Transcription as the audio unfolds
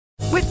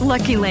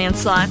Lucky Land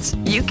Slots,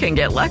 you can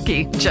get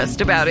lucky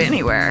just about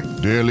anywhere.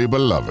 Dearly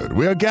beloved,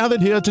 we are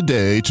gathered here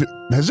today to...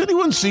 Has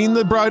anyone seen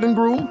the bride and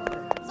groom?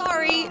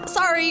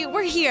 Sorry,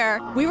 we're here.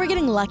 We were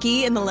getting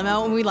lucky in the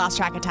limo and we lost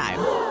track of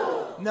time.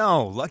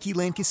 No, Lucky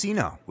Land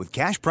Casino, with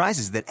cash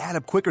prizes that add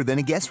up quicker than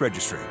a guest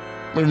registry.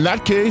 In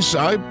that case,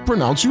 I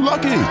pronounce you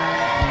lucky.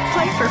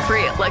 Play for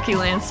free at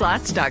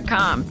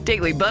LuckyLandSlots.com.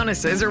 Daily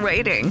bonuses are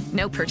waiting.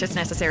 No purchase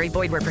necessary.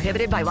 Void where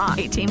prohibited by law.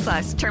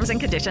 18+. Terms and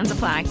conditions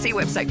apply. See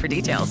website for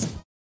details.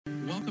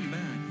 Welcome back.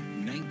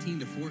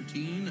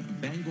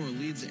 19-14. Bangor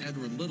leads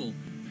Edward Little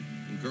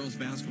in girls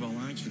basketball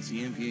action. It's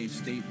the NPA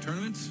State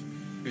Tournament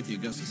here at the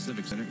Augusta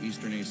Civic Center.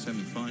 Eastern A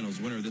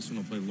semifinals winner. This one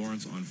will play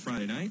Lawrence on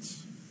Friday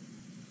nights.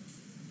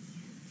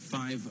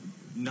 5-0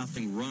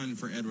 run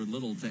for Edward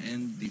Little to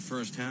end the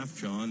first half,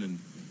 John, and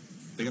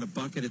they got a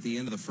bucket at the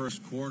end of the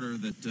first quarter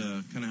that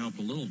kind of helped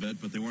a little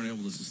bit, but they weren't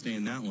able to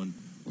sustain that one.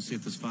 We'll see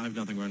if this 5-0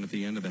 run at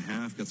the end of the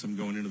half gets them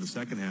going into the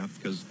second half,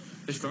 because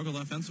they struggled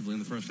offensively in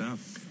the first half.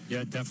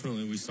 Yeah,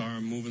 definitely. We saw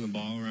them moving the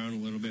ball around a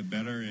little bit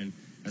better, and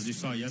as you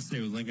saw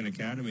yesterday with Lincoln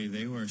Academy,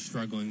 they were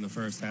struggling the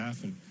first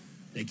half, and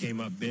they came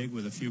up big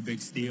with a few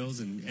big steals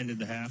and ended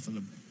the half with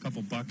a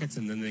couple buckets,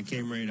 and then they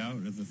came right out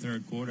at the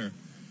third quarter,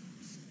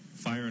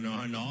 firing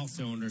on all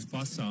cylinders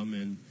plus some,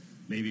 and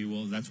maybe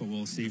that's what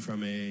we'll see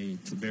from a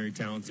very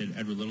talented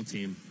Edward Little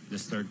team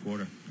this third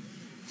quarter.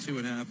 See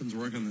what happens,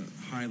 work on the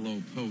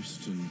high-low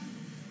post and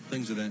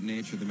things of that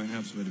nature. They might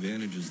have some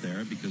advantages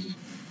there because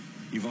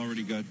you've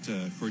already got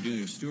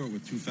Cordelia Stewart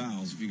with 2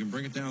 fouls. If you can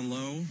bring it down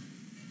low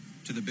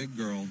to the big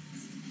girl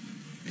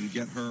and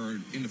get her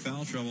into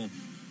foul trouble,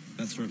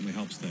 that certainly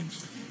helps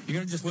things. You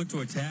got to just look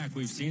to attack.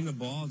 We've seen the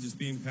ball just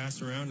being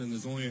passed around, and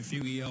there's only a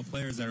few EL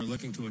players that are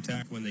looking to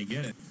attack when they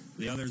get it.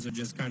 The others are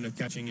just kind of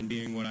catching and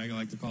being what I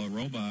like to call a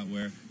robot,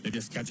 where they're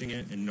just catching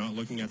it and not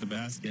looking at the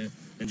basket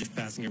and just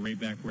passing it right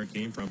back where it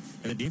came from.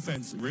 And the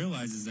defense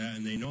realizes that,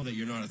 and they know that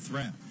you're not a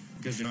threat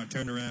because you're not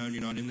turned around,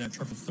 you're not in that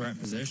triple threat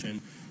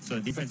position. So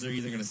the defense are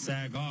either going to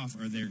sag off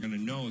or they're going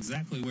to know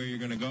exactly where you're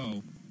going to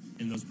go,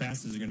 and those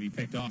passes are going to be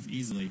picked off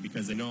easily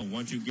because they know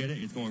once you get it,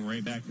 it's going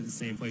right back to the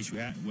same place you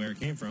had where it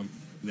came from.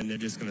 And then they're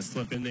just going to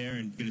slip in there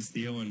and get a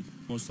steal and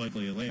most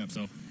likely a layup.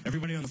 So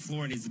everybody on the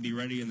floor needs to be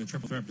ready in the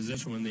triple threat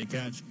position when they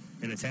catch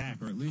and attack,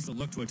 or at least a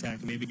look to attack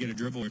and maybe get a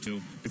dribble or two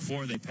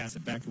before they pass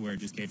it back to where it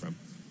just came from.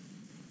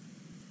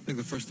 I think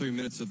the first 3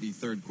 minutes of the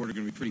third quarter are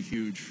going to be pretty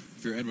huge.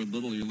 If you're Edward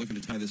Little, you're looking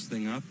to tie this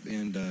thing up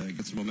and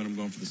get some momentum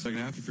going for the second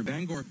half. If you're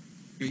Bangor,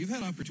 you've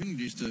had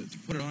opportunities to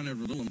put it on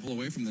Edward Little and pull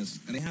away from this,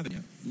 and they haven't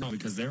yet. No,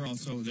 because they're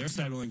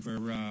settling for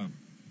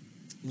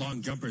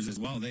long jumpers as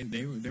well.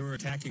 They were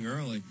attacking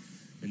early,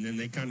 and then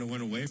they kind of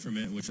went away from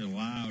it, which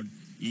allowed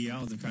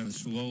EL to kind of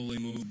slowly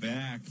move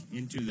back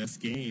into this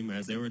game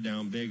as they were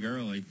down big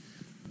early.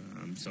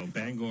 So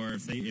Bangor,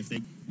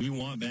 we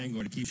want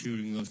Bangor to keep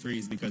shooting those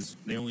threes because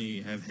they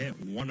only have hit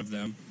one of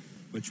them,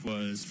 which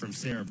was from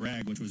Sarah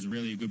Bragg, which was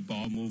really a good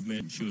ball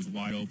movement. She was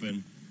wide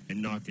open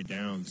and knocked it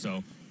down.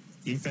 So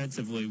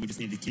defensively, we just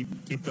need to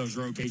keep those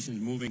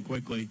rotations moving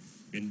quickly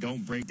and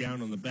don't break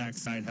down on the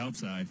backside help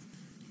side.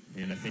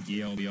 And I think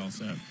EL will be all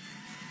set.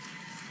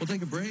 We'll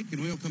take a break,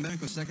 and we'll come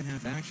back with second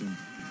half action.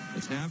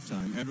 It's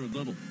halftime. Edward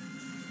Little,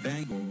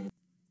 Bangor.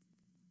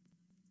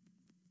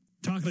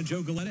 Talking to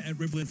Joe Galetta at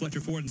Ripley and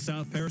Fletcher Ford in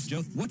South Paris.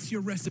 Joe, what's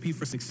your recipe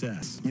for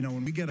success? You know,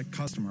 when we get a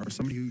customer or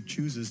somebody who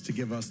chooses to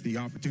give us the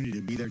opportunity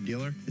to be their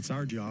dealer, it's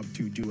our job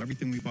to do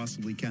everything we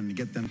possibly can to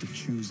get them to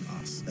choose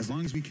us. As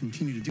long as we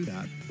continue to do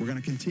that, we're going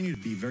to continue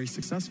to be very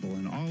successful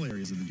in all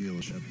areas of the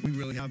dealership. We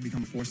really have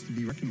become a force to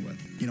be reckoned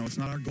with. You know, it's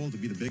not our goal to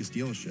be the biggest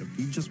dealership.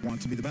 We just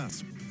want to be the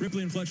best.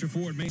 Ripley and Fletcher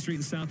Ford, Main Street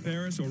in South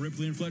Paris, or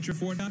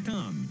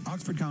ripleyandfletcherford.com.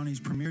 Oxford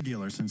County's premier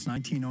dealer since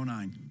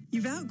 1909.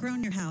 You've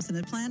outgrown your house and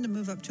had planned to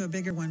move up to a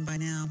bigger one by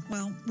now.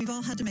 Well, we've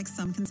all had to make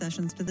some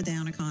concessions to the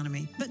down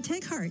economy. But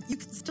take heart, you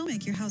can still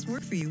make your house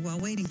work for you while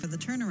waiting for the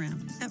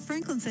turnaround. At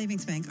Franklin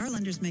Savings Bank, our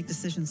lenders make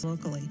decisions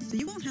locally, so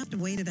you won't have to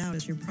wait it out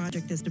as your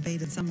project is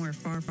debated somewhere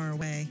far, far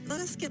away.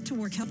 Let us get to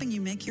work helping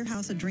you make your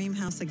house a dream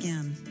house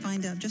again.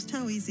 Find out just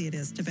how easy it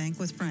is to bank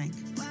with Frank.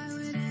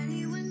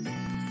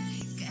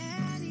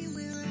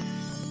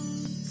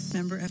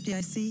 Member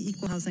FDIC,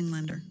 Equal Housing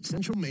Lender.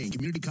 Central Maine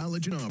Community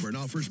College in Auburn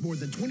offers more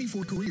than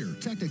 24 career,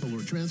 technical,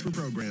 or transfer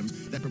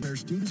programs that prepare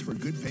students for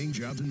good-paying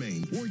jobs in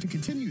Maine or to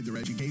continue their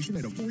education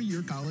at a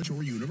 4-year college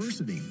or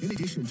university. In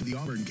addition to the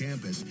Auburn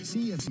campus,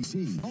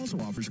 CMCC also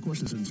offers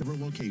courses in several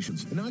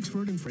locations in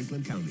Oxford and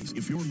Franklin counties.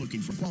 If you're looking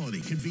for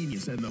quality,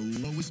 convenience, and the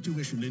lowest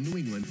tuition in New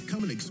England,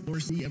 come and explore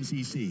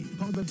CMCC.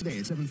 Call them today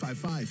at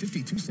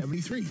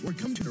 755-5273 or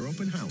come to their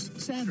open house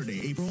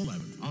Saturday, April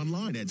 11th.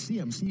 Online at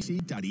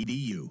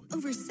cmcc.edu.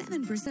 Over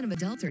 7% of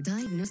adults are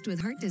diagnosed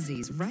with heart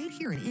disease right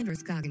here in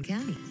Androscoggin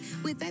County.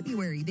 With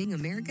February being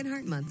American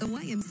Heart Month, the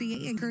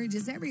YMCA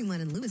encourages everyone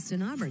in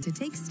Lewiston, Auburn to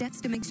take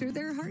steps to make sure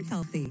they're heart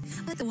healthy.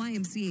 Let the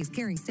YMCA's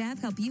caring staff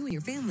help you and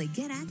your family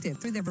get active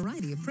through their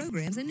variety of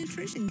programs and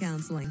nutrition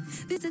counseling.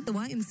 Visit the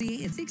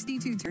YMCA at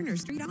 62 Turner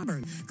Street,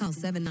 Auburn. Call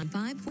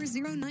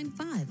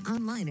 795-4095.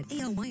 Online at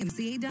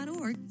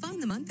alymca.org.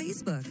 Find them on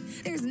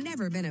Facebook. There's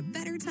never been a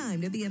better time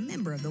to be a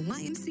member of the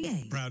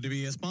YMCA. Proud to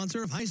be a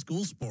sponsor of high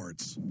school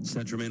sports.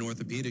 Central Maine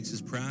Orthopedics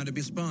is proud to be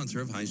a sponsor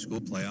of high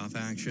school playoff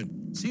action.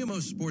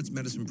 CMO's sports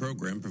medicine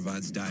program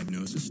provides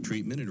diagnosis,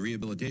 treatment, and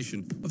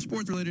rehabilitation of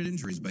sports-related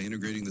injuries by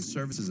integrating the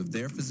services of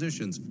their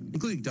physicians,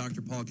 including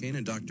Dr. Paul Kane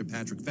and Dr.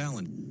 Patrick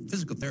Fallon,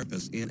 physical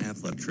therapists and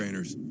athletic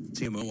trainers.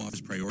 CMO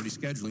offers priority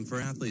scheduling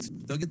for athletes.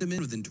 They'll get them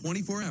in within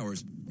 24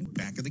 hours and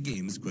back of the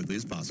game as quickly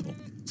as possible.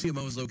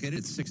 CMO is located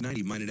at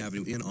 690 Minot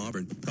Avenue in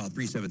Auburn. Call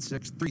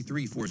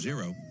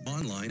 376-3340,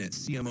 online at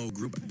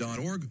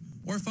cmogroup.org,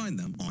 or find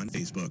them on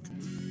Facebook.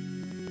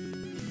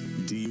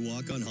 Do you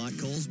walk on hot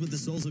coals with the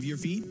soles of your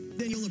feet?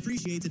 Then you'll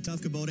appreciate the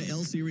Tough Kubota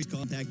L-Series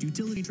compact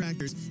utility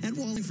tractors at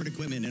Wallingford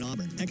Equipment in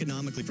Auburn.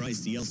 Economically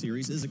priced, the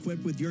L-Series is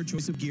equipped with your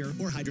choice of gear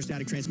or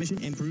hydrostatic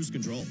transmission and cruise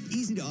control.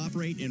 Easy to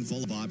operate and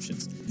full of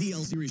options. The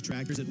L-Series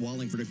tractors at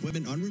Wallingford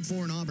Equipment on Route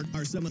 4 in Auburn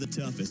are some of the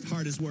toughest,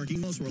 hardest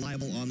working, most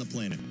reliable on the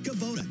planet.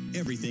 Kubota,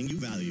 everything you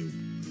value.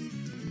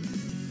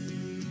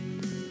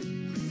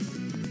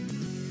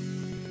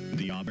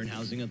 The Auburn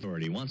Housing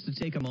Authority wants to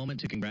take a moment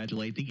to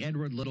congratulate the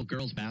Edward Little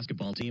Girls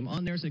basketball team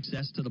on their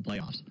success to the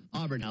playoffs.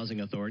 Auburn Housing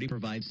Authority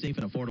provides safe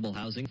and affordable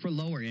housing for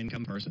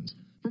lower-income persons.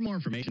 For more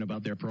information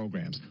about their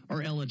programs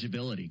or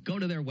eligibility, go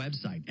to their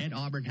website at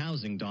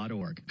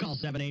auburnhousing.org. Call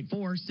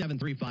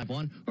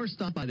 784-7351 or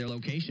stop by their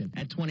location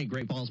at 20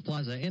 Great Falls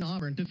Plaza in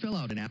Auburn to fill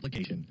out an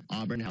application.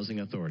 Auburn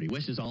Housing Authority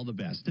wishes all the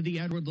best to the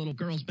Edward Little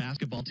Girls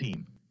basketball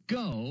team.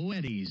 Go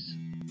Eddies!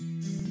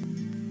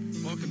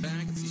 Welcome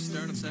back. It's the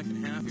start of the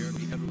second half here.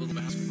 We have a little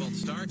basketball to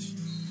start.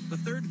 The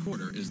third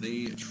quarter as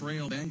they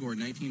trail Bangor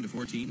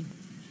 19-14.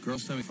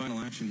 Girls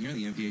semifinal action here in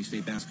the MPA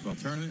State Basketball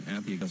Tournament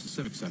at the Augusta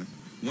Civic Center.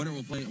 Winner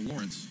will play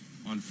Lawrence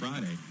on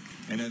Friday.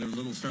 And then a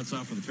little starts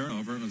off with a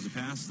turnover. It was a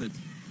pass that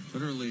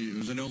literally, it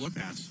was a no-look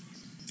pass.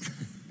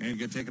 And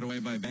get taken away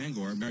by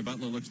Bangor. Mary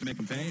Butler looks to make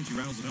them pay, and she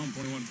rounds it home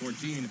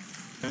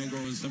 21-14.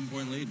 Bangor with a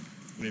 7-point lead.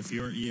 And if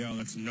you're EL,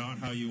 that's not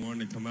how you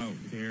want to come out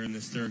here in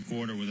this third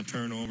quarter with a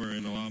turnover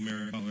and allow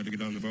Mary Butler to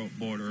get on the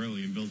board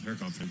early and build her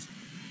confidence.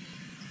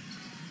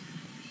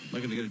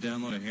 Looking to get a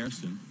download of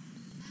Hairston.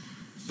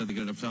 Instead they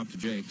get it up top to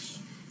Jakes.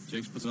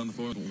 Jakes puts it on the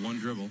floor with one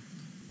dribble.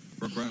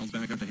 Brooke Reynolds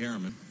back up to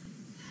Harriman.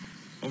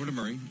 Over to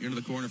Murray. Into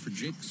the corner for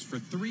Jakes for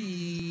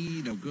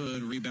three. No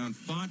good. Rebound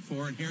fought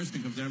for, and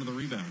Hairston comes down to the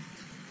rebound.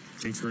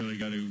 Jakes really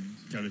got to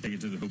take it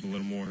to the hoop a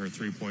little more. Her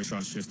three-point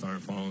shots just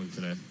aren't falling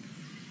today.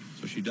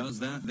 So she does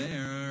that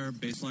there.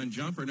 Baseline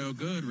jumper, no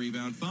good.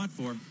 Rebound fought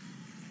for.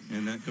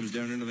 And that comes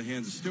down into the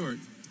hands of Stewart.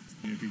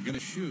 And if you're going to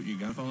shoot, you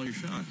got to follow your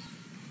shot.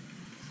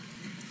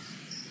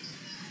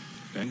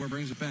 Bangor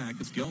brings it back.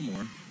 It's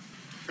Gilmore.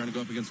 Trying to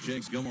go up against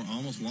Jakes. Gilmore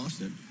almost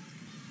lost it.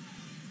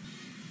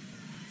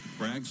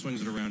 Bragg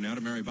swings it around now to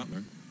Mary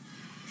Butler.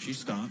 She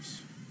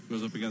stops.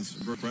 Goes up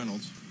against Brooke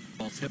Reynolds.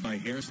 Ball tipped by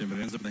Hairston, but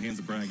it ends up in the hands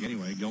of Bragg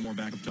anyway. Gilmore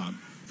back up top.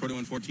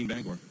 21-14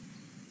 Bangor.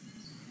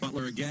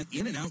 Butler again,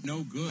 in and out,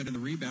 no good, and the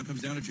rebound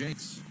comes down to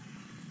Jakes.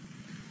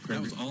 That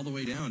was all the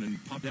way down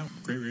and popped out.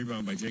 Great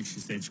rebound by Jakes.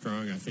 She stayed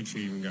strong. I think she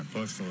even got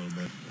pushed a little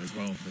bit as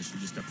well, but she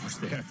just got pushed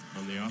there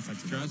on the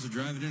offensive. Tries to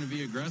drive it in and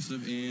be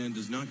aggressive and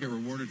does not get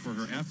rewarded for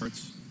her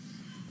efforts.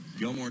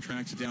 Gilmore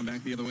tracks it down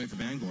back the other way for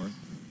Bangor.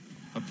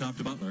 Up top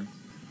to Butler.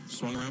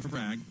 Swung around for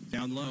Bragg.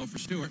 Down low for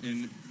Stewart,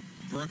 and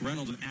Brooke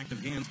Reynolds with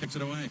active hands picks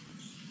it away.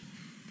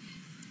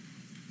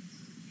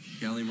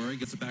 Callie Murray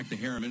gets it back to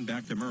Harriman,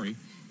 back to Murray.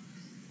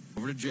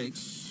 Over to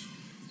Jakes.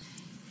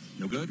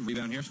 No good.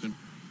 Rebound Hairston.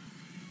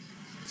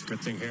 It's a good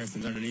thing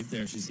Hairston's underneath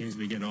there. She seems to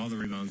be getting all the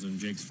rebounds, and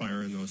Jake's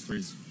firing those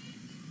threes.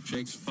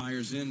 Jakes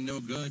fires in, no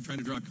good. Trying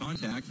to draw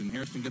contact, and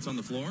Hairston gets on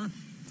the floor.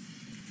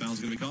 Foul's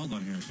going to be called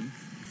on Hairston.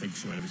 I think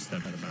she might have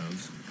stepped out of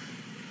bounds.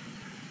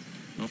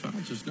 No foul,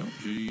 just no.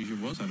 She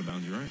was out of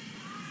bounds, you're right.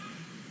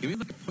 He made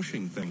like a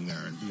pushing thing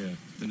there. And yeah.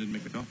 Then didn't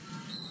make the call.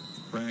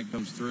 Bragg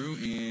comes through,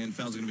 and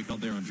foul's going to be called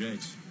there on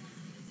Jakes.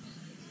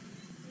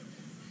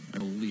 I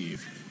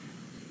believe.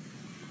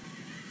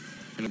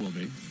 And it will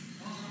be.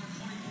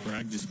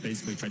 Bragg just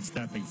basically tried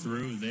stepping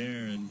through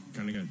there and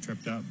kind of got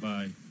tripped up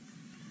by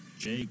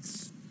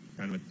Jakes.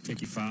 Kind of a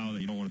ticky foul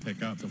that you don't want to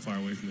pick up so far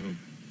away from the hoop.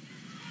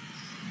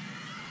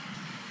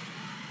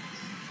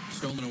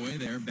 Stolen away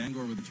there.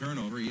 Bangor with the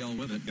turnover. EL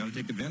with it. Got to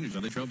take advantage of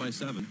it. They trail by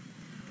 7.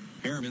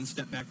 Harriman,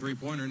 step back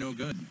three-pointer, no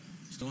good.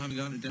 Still haven't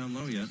gotten it down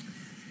low yet.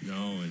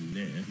 No, and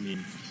I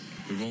mean,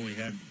 we've only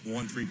had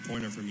one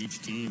three-pointer from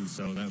each team,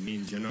 so that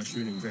means you're not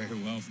shooting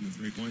very well from the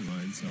three-point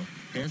line. So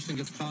Hairston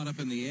gets caught up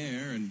in the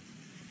air and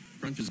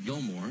crunches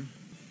Gilmore.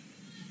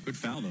 Good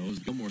foul, though, as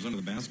Gilmore's under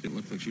the basket. It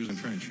looked like she was going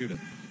to try and shoot it.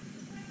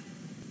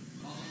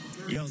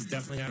 Yale's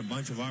definitely had a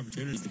bunch of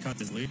opportunities to cut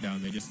this lead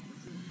down. They just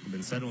They've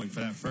been settling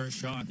for that first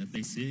shot that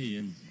they see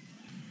and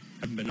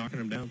haven't been knocking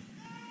them down.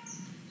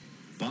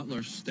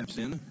 Butler steps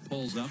in,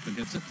 pulls up, and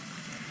hits it.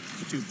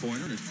 It's a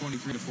two-pointer, and it's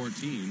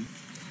 23-14.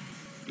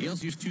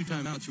 Yale's used 2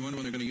 timeouts. You wonder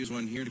when they're going to use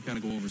one here to kind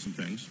of go over some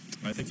things.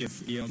 I think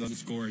if Yale doesn't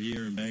score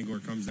here and Bangor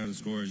comes down and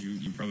scores,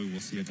 you probably will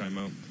see a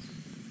timeout.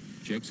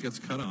 Jakes gets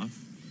cut off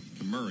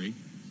to Murray.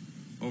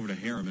 Over to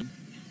Harriman.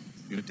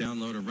 Get it down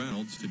low to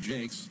Reynolds, to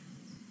Jakes.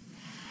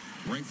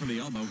 Right from the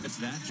elbow, gets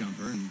that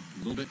jumper, and a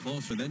little bit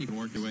closer. Then you can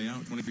work your way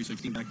out.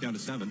 23-16, back down to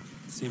 7.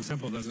 Seems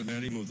simple, doesn't it,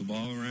 Eddie? Move the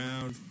ball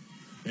around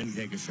and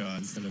take a shot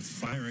instead of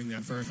firing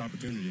that first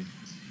opportunity.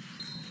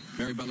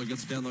 Mary Butler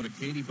gets down low to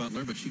Katie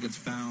Butler, but she gets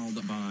fouled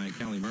by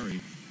Callie Murray.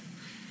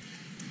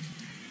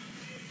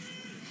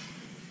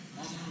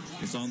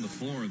 It's on the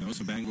floor, though,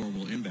 so Bangor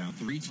will inbound.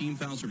 3 team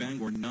fouls for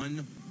Bangor,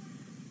 none.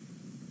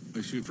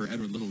 For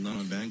Edward Little, none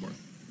on Bangor.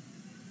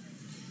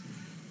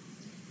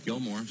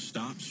 Gilmore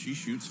stops. She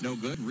shoots. No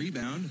good.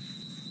 Rebound.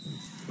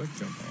 Quick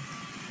jump ball.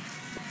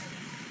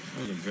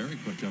 That was a very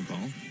quick jump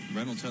ball.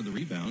 Reynolds had the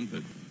rebound,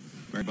 but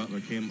Mary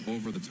Butler came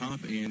over the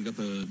top and got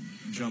the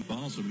jump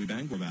ball, so it'll be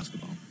Bangor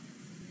basketball.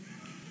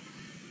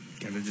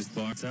 Kind of just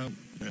blocks out.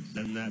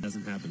 Then that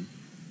doesn't happen.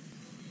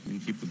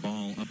 And keep the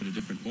ball up at a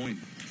different point.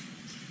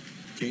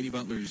 Katie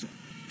Butler's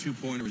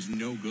 2-pointer is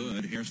no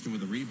good. Hairston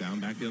with a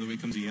rebound. Back the other way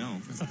comes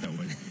Yale. I thought that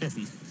would hit.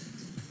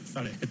 I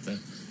thought it hit the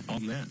all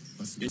net.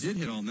 It did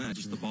hit all net,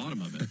 just the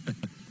bottom of it.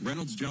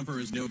 Reynolds' jumper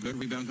is no good.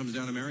 Rebound comes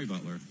down to Mary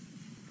Butler.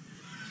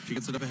 She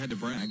gets it up ahead to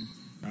Bragg.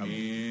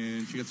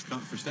 And she gets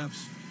caught for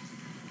steps.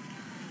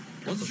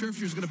 Wasn't sure if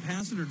she was going to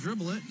pass it or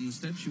dribble it.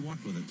 Instead, she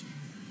walked with it.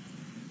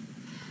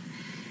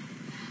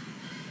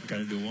 Got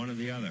to do one or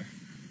the other.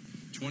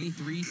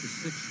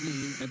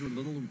 23-16. Edward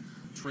Little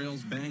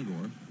trails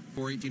Bangor.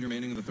 4:18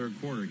 remaining in the third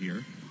quarter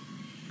here.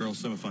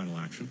 Girls semifinal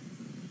action.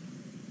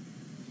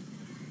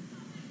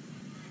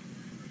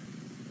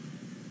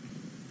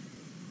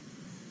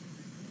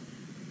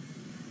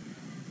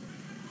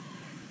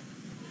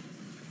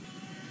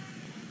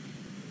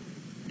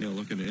 Yeah,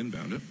 looking to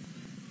inbound it.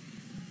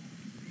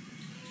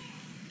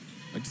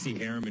 I'd like to see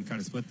Harriman kind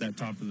of split that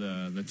top of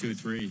the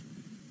 2-3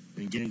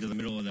 and get into the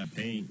middle of that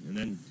paint and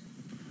then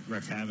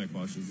wreak havoc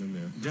while she's in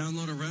there. Down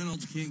low to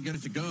Reynolds, can't get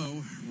it to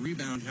go.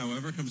 Rebound,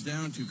 however, comes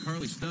down to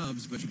Carly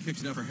Stubbs, but she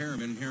kicks it up for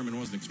Harriman. Harriman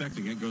wasn't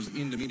expecting it. Goes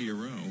into media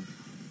row.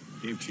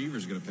 Dave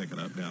Cheever's going to pick it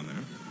up down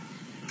there.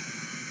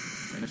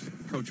 And it's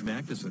Coach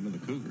Magnuson of the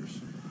Cougars.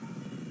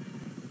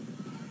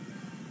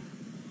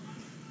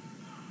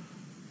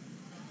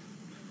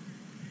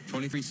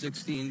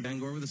 (23-16),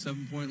 Bangor with a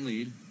 7-point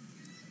lead.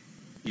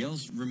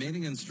 Yale's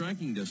remaining in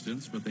striking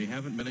distance, but they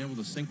haven't been able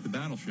to sink the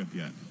battleship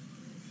yet.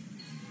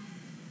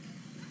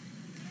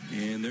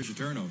 And there's your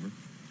turnover.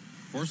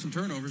 Forcing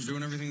turnovers,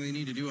 doing everything they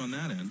need to do on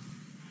that end.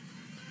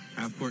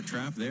 Half-court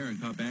trap there and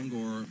caught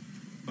Bangor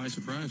by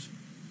surprise.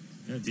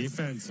 Yeah,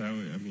 defense, I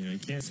mean, I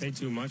can't say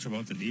too much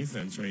about the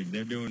defense, right?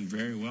 They're doing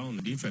very well on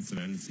the defensive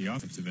end. It's the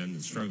offensive end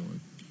that's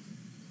struggling.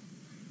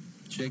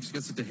 Jakes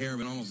gets it to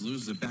Harriman, almost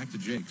loses it back to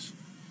Jakes.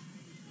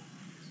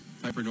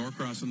 Piper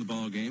Norcross in the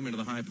ball game, into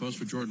the high post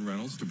for Jordan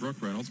Reynolds, to Brooke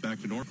Reynolds,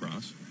 back to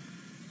Norcross.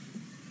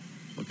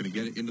 Looking to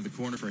get it into the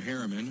corner for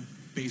Harriman.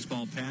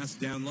 Baseball pass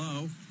down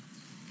low.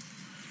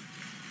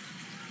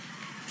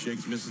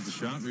 Jakes misses the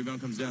shot. Rebound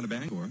comes down to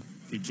Bangor.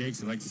 Hey,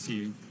 Jakes, I'd like to see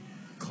you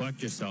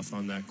collect yourself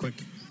on that quick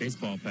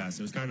baseball pass.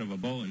 It was kind of a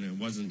bullet, and it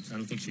wasn't. I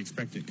don't think she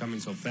expected it coming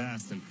so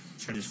fast, and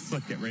she just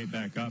flicked it right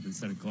back up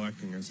instead of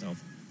collecting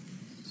herself.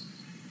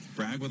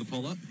 Bragg with a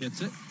pull-up, hits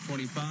it.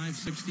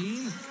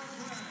 25-16.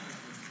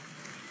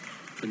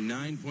 A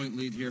 9-point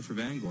lead here for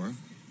Bangor.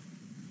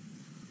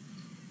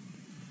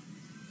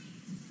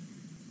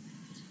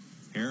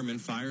 Harriman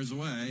fires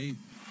away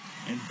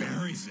and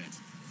buries it.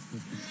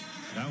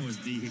 That was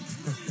deep.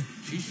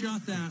 She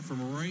shot that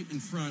from right in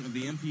front of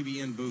the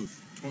MPBN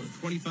booth.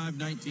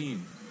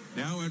 25-19.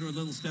 Now Edward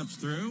Little steps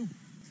through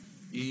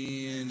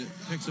and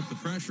picks up the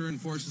pressure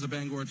and forces a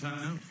Bangor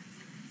timeout.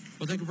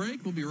 We'll take a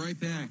break. We'll be right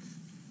back.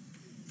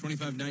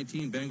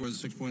 25-19, Bangor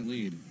has a 6-point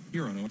lead.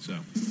 Here on Woxo.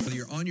 Whether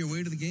you're on your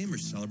way to the game or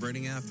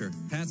celebrating after,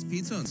 Pat's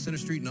Pizza on Center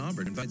Street in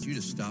Auburn invites you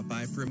to stop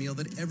by for a meal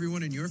that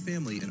everyone in your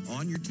family and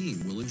on your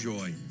team will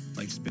enjoy.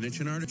 Like spinach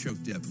and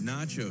artichoke dip,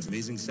 nachos,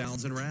 amazing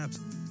salads and wraps,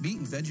 meat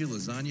and veggie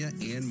lasagna,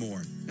 and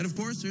more. And of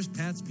course, there's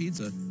Pat's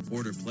Pizza.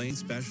 Order plain,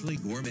 specialty,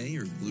 gourmet,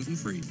 or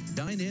gluten-free.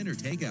 Dine in or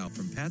take out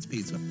from Pat's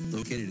Pizza,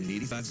 located at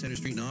 85 Center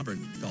Street in Auburn.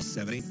 Call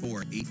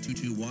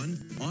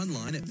 784-8221.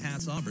 Online at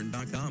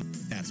patsauburn.com.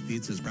 Pat's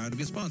Pizza is proud to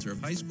be a sponsor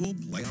of high school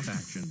playoff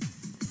action.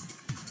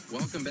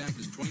 Welcome back.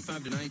 It's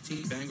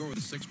 25-19. Bangor with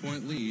a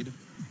 6-point lead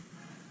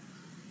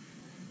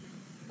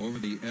over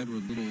the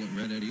Edward Little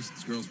Red Eddies.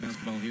 It's girls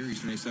basketball here.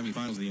 Eastern A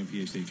semifinals of the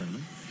MPA state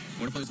tournament.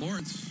 Winner plays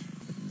Lawrence.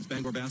 It's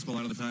Bangor basketball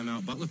out of the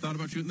timeout. Butler thought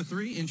about shooting the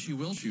 3, and she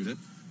will shoot it.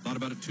 Thought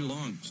about it too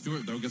long.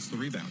 Stewart, though, gets the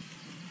rebound.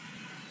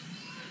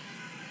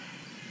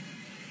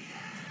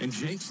 And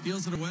Jake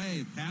steals it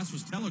away. The pass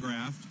was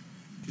telegraphed.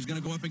 She's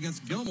going to go up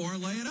against Gilmore,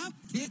 lay it up.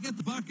 Can't get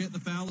the bucket. The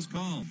foul is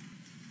called.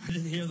 I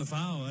didn't hear the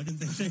foul. I didn't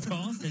think they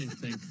called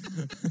anything.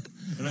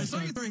 And I saw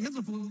you throwing hands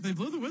up. They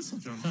blew the whistle,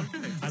 John.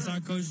 Okay. I saw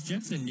Coach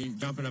Gibson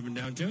jumping up and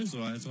down, too, so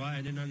that's why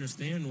I didn't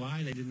understand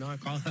why they did not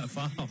call that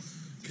foul,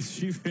 because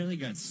she really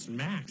got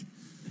smacked.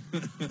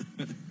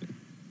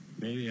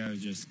 Maybe I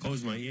was just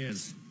closed my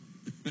ears.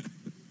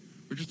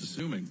 We're just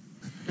assuming.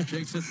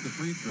 Jakes hits the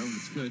free throw, and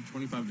it's good,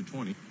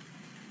 25-20.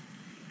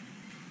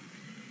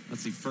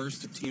 That's the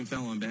first team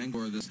foul on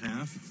Bangor this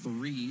half.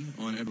 3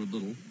 on Edward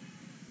Little.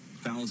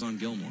 Fouls on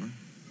Gilmore.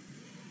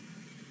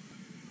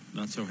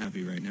 Not so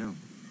happy right now.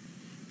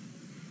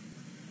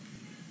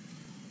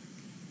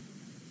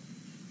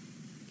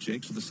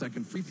 Jakes with the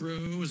second free throw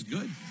is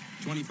good.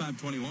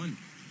 25-21. Well,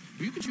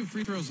 you can shoot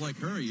free throws like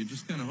her. You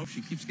just kind of hope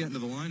she keeps getting to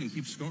the line and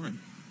keeps scoring.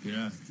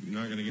 Yeah, you're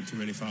not going to get too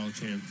many foul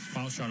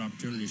shot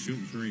opportunities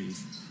shooting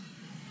threes.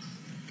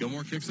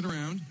 Gilmore kicks it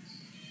around.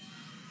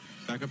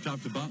 Back up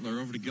top to Butler,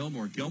 over to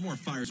Gilmore. Gilmore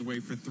fires away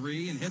for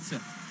 3 and hits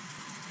it.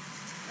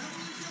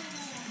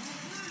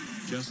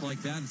 Just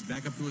like that, it's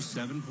back up to a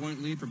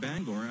 7-point lead for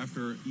Bangor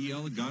after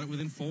EL had got it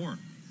within 4.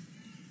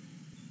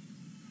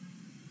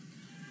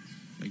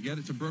 They get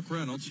it to Brooke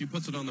Reynolds. She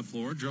puts it on the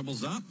floor,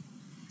 dribbles up.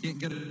 Can't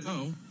get it to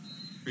go.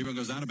 Rebound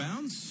goes out of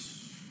bounds.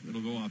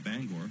 It'll go off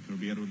Bangor. It'll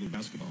be Edward Little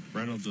basketball.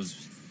 Reynolds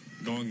was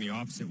going the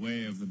opposite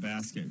way of the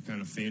basket,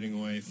 kind of fading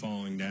away,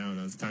 falling down.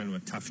 It was kind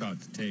of a tough shot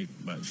to take,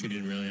 but she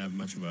didn't really have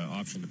much of an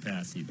option to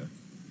pass either.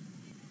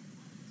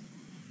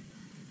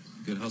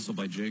 Good hustle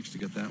by Jakes to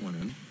get that one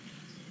in.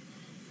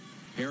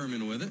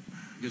 Harriman with it.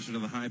 Gets it to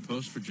the high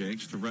post for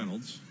Jakes, to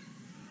Reynolds.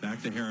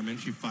 Back to Harriman.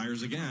 She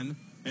fires again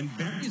and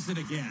buries it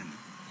again.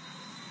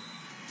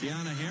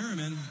 Tiana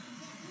Harriman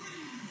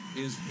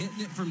is hitting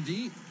it from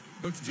deep.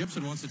 Coach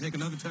Gibson wants to take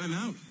another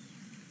timeout.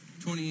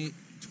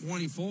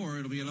 28-24.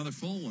 It'll be another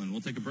full one.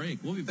 We'll take a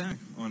break. We'll be back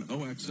on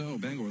OXO.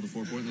 Bangor with a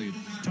 4-point lead.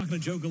 Talking to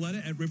Joe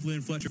Galetta at Ripley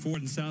and Fletcher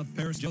Ford in South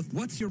Paris. Joe,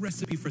 what's your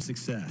recipe for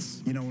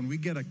success? You know, when we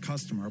get a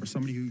customer or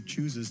somebody who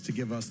chooses to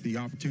give us the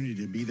opportunity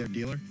to be their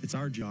dealer, it's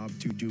our job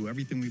to do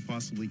everything we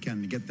possibly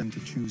can to get them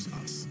to choose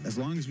us. As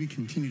long as we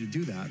continue to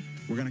do that,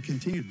 we're going to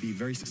continue to be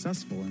very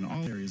successful in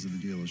all areas of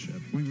the dealership.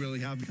 We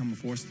really have become a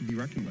force to be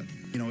reckoned with.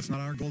 You know, it's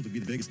not our goal to be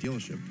the biggest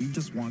dealership. We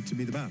just want to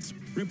be the best.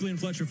 Ripley and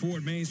Fletcher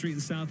Ford, Main Street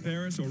in South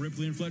Paris, or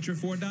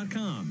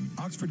ripleyandfletcherford.com.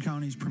 Oxford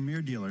County's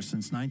premier dealer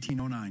since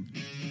 1909.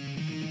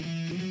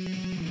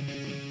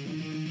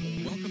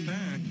 Welcome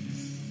back.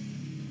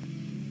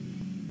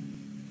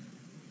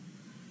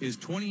 Is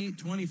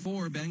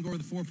 28-24. Bangor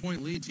with a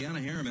 4-point lead.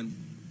 Tiana Harriman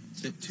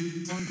hit 2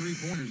 on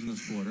 3-pointers in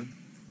this quarter.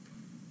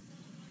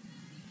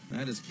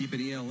 That is keeping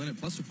EL in it.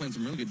 Plus, they're playing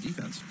some really good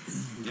defense.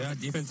 Yeah,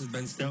 defense has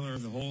been stellar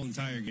the whole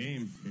entire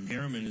game. And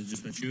Harriman has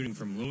just been shooting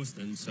from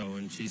Lewiston,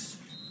 and she's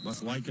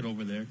must like it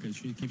over there because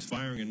she keeps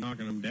firing and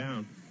knocking them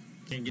down.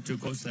 Can't get too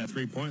close to that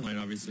 3-point line,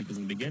 obviously, because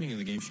in the beginning of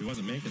the game, she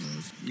wasn't making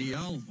those.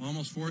 EL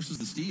almost forces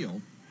the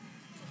steal.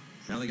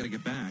 Now they got to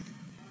get back.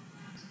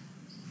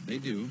 They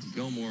do.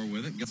 Gilmore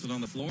with it. Gets it on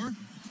the floor.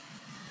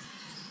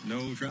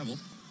 No trouble.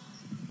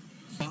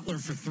 Butler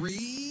for 3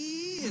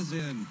 is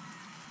in.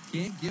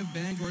 Can't give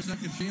Bangor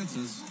second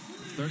chances.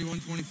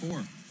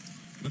 31-24.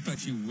 Looked like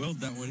she willed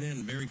that one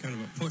in. Very kind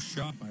of a push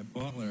shot by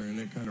Butler, and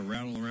it kind of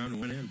rattled around and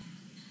went in.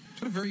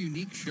 It's a very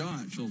unique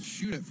shot. She'll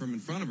shoot it from in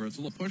front of her. It's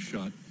a little push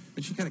shot.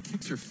 And she kind of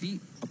kicks her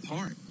feet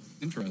apart.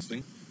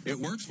 Interesting. It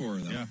works for her,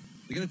 though. Yeah.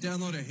 They get it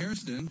down low to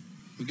Hairston,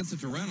 who gets it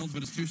to Reynolds,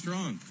 but it's too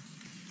strong.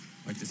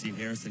 Like to see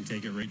Hairston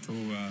take it right to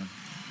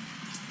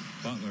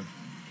Butler.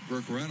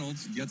 Brooke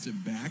Reynolds gets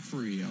it back for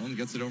EL and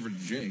gets it over to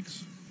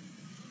Jakes.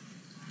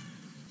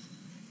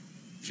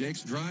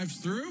 Jakes drives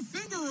through,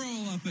 finger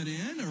roll up and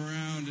in,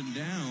 around and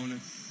down,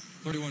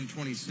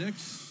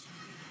 31-26.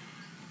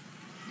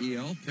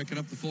 EL picking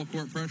up the full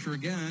court pressure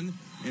again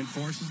and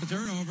forces the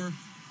turnover.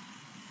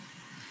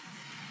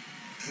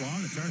 A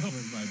lot of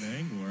turnovers by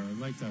Bangor. I'd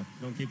like to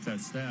don't keep that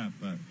stat,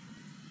 but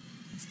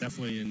it's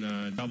definitely in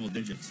double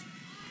digits.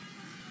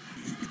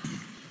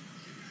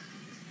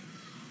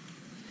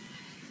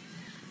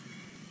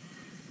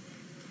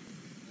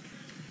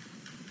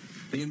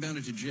 They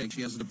inbounded to Jake.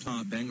 She has it up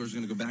top. Bangor's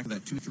going to go back to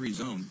that 2-3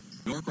 zone.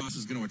 Norcross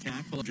is going to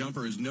attack. Pull-up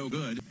jumper is no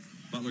good.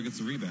 Butler gets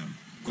the rebound.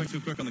 Too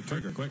quick on the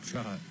trigger. Quick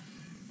shot.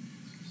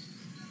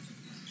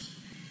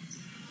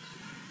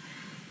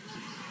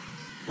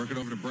 Work it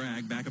over to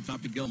Bragg. Back up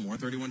top to Gilmore.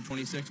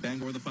 31-26.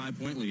 Bangor with a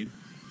 5-point lead.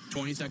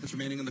 20 seconds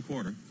remaining in the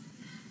quarter.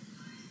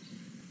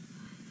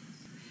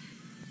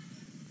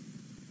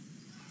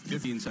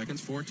 15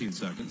 seconds. 14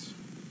 seconds.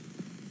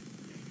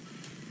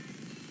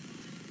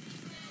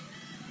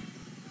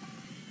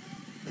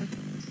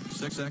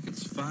 Six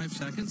seconds, 5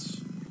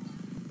 seconds.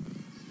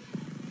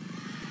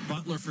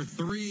 Butler for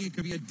 3. It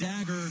could be a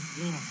dagger.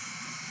 Ugh.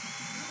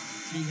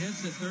 She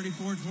hits at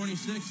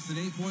 34-26. It's an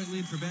 8-point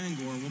lead for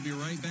Bangor. We'll be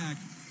right back.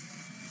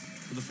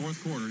 for the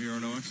fourth quarter here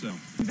on OXL.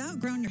 You've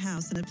outgrown your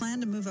house and had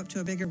planned to move up to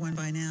a bigger one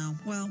by now.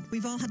 Well,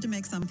 we've all had to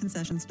make some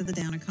concessions to the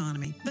down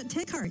economy. But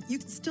take heart, you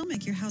can still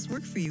make your house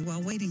work for you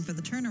while waiting for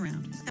the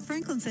turnaround. At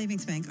Franklin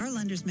Savings Bank, our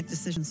lenders make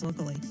decisions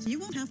locally, so you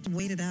won't have to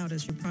wait it out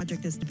as your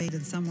project is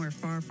debated somewhere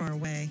far, far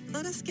away.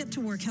 Let us get to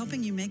work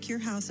helping you make your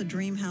house a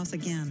dream house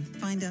again.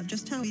 Find out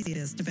just how easy it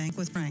is to bank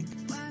with Frank.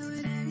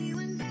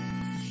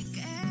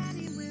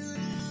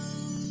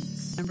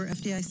 Member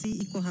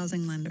FDIC, Equal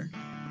Housing Lender.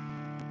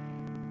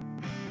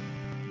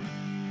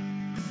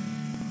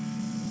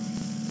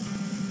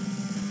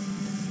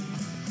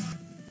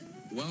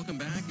 Welcome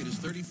back. It is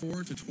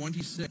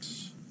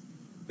 34-26.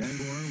 Bangor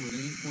with an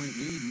 8-point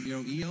lead. You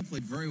know, EL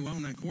played very well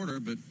in that quarter,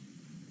 but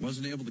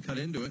wasn't able to cut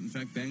into it. In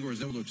fact, Bangor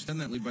was able to extend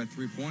that lead by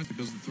 3 points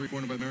because of the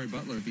three-pointer by Mary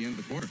Butler at the end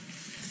of the quarter.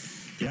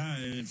 Yeah,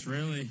 that's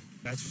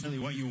really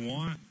what you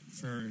want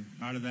for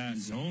out of that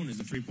zone is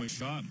a three-point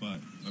shot, but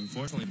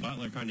unfortunately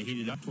Butler kind of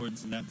heated up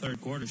towards that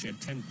third quarter. She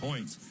had 10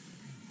 points.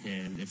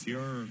 And if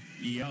you're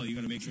EL, you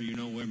got to make sure you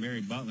know where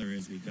Mary Butler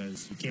is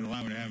because you can't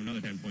allow her to have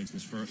another 10 points in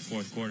this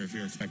fourth quarter if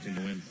you're expecting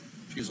to win.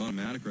 She's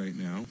automatic right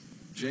now.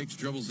 Jakes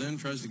dribbles in,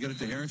 tries to get it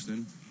to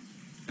Harrison.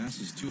 Pass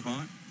is too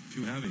hot,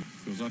 too heavy.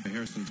 Goes off of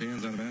Harrison's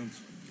hands, out of bounds.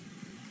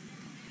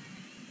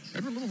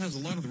 Edward Little has a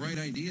lot of the right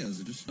ideas.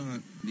 It's just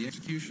not, the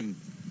execution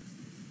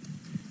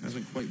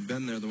hasn't quite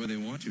been there the way they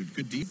want to.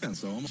 Good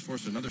defense, though. Almost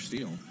forced another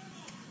steal.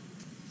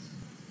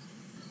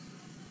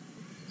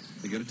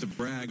 They get it to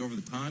Bragg over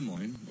the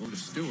timeline, over to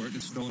Stewart.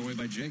 It's stolen away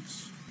by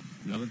Jakes.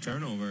 Another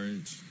turnover.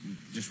 It's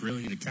just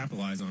really need to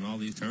capitalize on all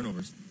these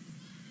turnovers.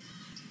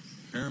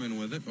 Harriman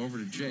with it, over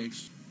to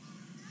Jakes.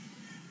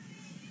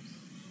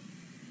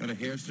 Got a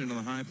Hairston on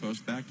the high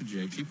post, back to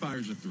Jakes. He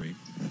fires a three.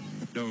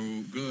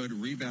 No good.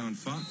 Rebound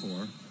fought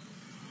for.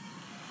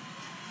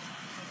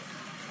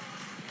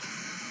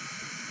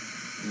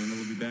 And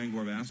it'll be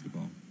Bangor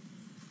basketball.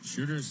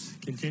 Shooters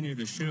continue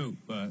to shoot,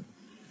 but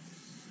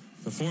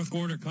the fourth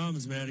quarter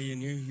comes, Matty,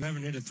 and you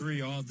haven't hit a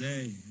three all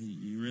day.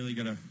 You really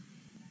got to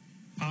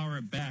power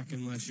it back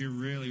unless you're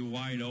really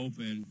wide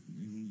open.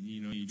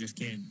 You know, you just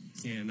can't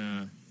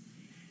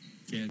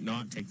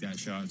not take that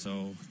shot.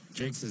 So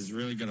Jakes has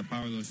really got to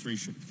power those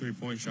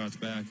three-point shots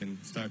back and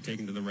start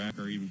taking to the rack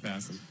or even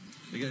pass them.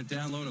 They get it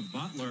down low to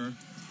Butler.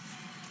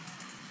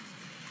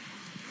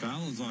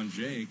 Foul is on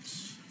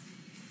Jakes.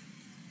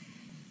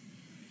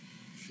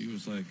 She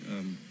was like,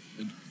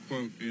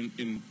 quote,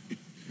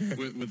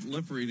 with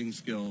lip reading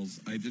skills,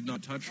 I did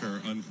not touch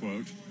her,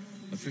 unquote.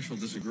 Official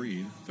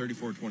disagreed.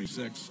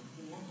 34-26.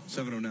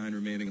 7:09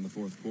 remaining in the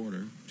fourth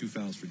quarter. 2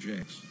 fouls for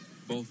Jakes.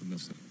 Both in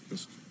this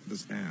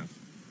half.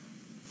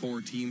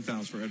 4 team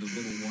fouls for Edward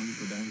Little, 1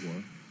 for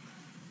Bangor.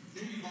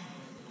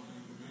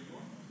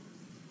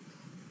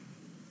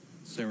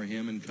 Sarah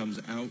Hammond comes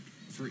out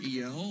for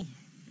EL.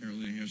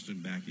 Carolina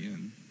Hairston back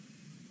in.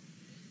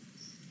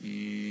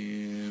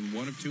 And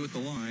 1 of 2 at the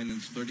line.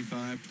 It's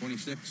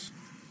 35-26.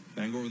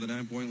 Bangor with a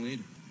 9-point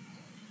lead.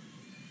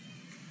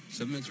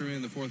 7 minutes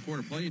remaining in the fourth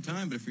quarter. Plenty of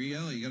time, but if you're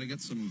EL, you got to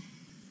get some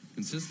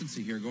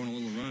consistency here, going a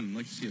little run. I'd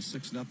like to see a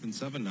 6-0,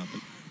 7-0.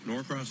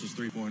 Norcross's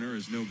three-pointer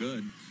is no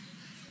good.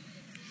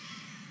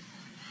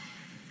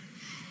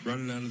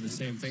 Running out of the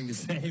same thing to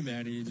say,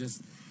 Matty.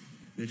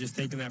 They're just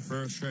taking that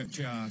first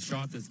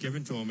shot that's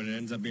given to them, and it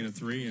ends up being a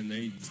three, and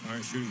they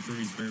aren't shooting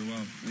threes very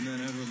well. And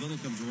then Edward Little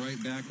comes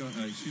right back.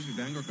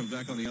 Bangor comes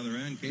back on the other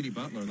end. Katie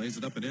Butler lays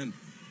it up and in.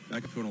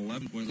 Back up to an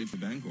 11-point lead for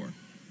Bangor.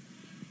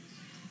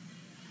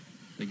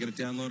 They get it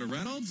down low to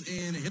Reynolds,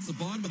 and it hits the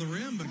bottom of the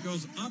rim, but it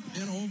goes up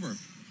and over.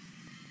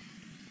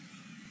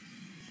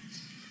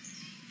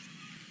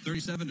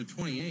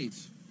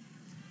 37-28.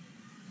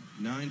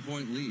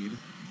 9-point lead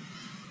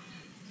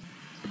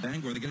for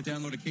Bangor. They get it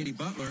down low to Katie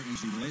Butler, and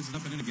she lays it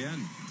up and in again.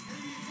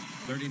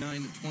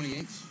 39-28.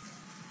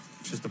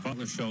 It's just the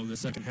Butler show the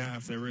second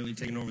half. They're really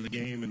taking over the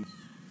game, and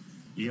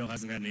Yale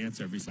hasn't had an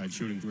answer besides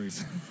shooting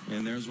threes.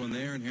 And there's one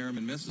there, and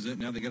Harriman misses it.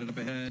 Now they get it up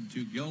ahead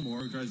to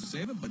Gilmore, who tries to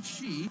save it, but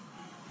she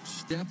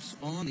steps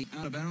on the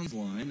out-of-bounds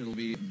line. It'll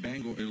be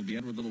Bangor. It'll be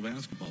Edward Little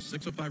basketball.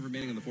 6:05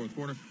 remaining in the fourth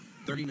quarter.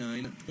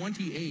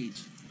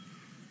 39-28.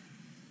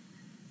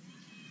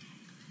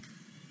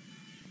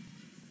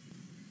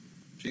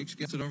 Jakes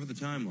gets it over the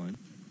timeline.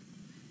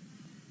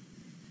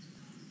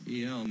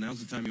 EL,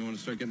 now's the time you want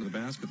to start getting to the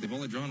basket. They've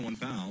only drawn 1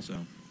 foul, so.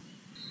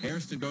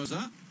 Hairston goes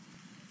up.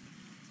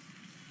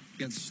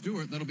 Against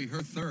Stewart, that'll be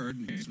her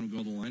third. Hairston will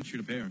go to the line, shoot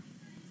a pair.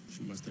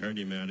 She must have heard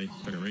you, Matty.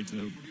 Took it right to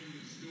the hoop.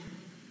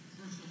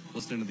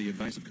 Listening to the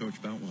advice of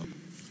Coach Boutwell.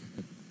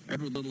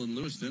 Edward Little and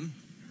Lewiston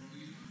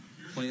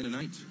playing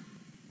tonight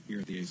here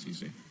at the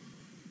ACC.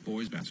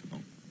 Boys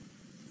basketball.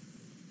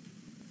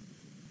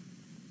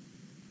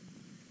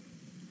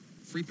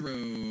 Free throw,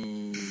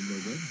 no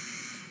good.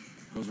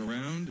 Goes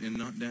around and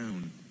not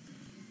down.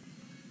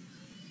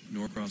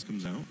 Norcross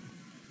comes out.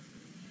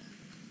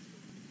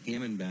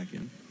 Hammond back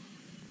in.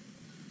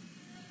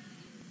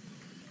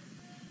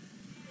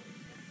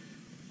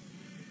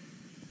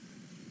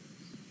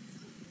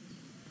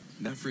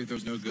 That free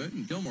throw's no good,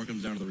 and Gilmore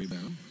comes down to the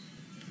rebound.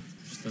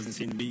 Just doesn't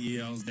seem to be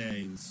EL's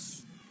day.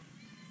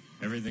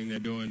 everything they're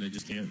doing, they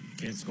just can't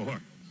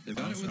score. They've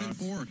got it within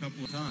 4 a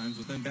couple of times,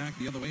 but then back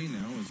the other way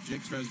now as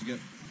Jake tries to get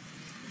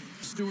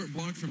Stewart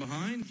blocked from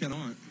behind.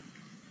 Cannot.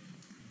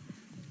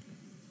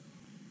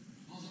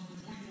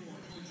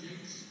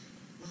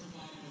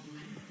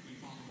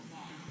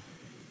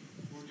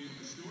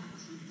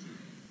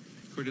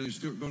 Cordelia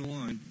Stewart going to the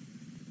line.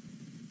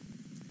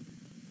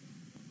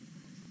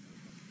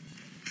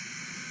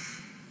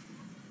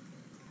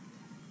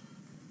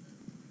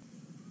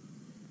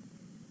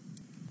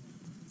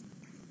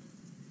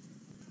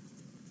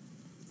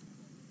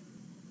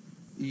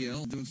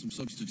 EL doing some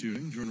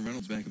substituting. Jordan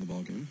Reynolds back in the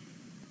ballgame.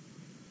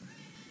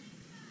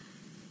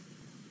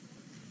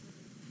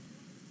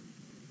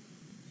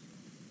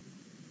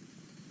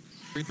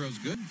 Free throw's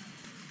good.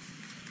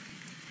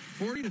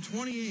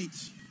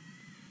 40-28.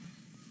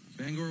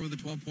 Bangor with a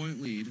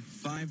 12-point lead.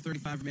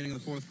 5:35 remaining in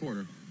the fourth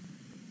quarter.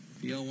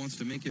 EL wants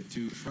to make it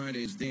to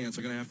Friday's dance.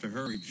 They're going to have to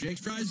hurry. Jake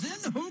tries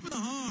in the hoop and the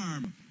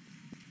harm.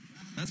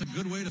 That's a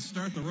good way to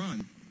start the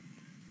run.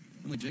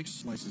 Only Jake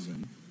slices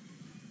in.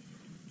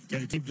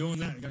 Got to keep doing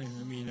that.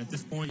 I mean, at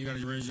this point, you got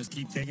to really just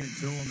keep taking it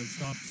to them and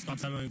stop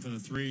settling for the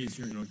threes.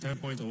 You're 10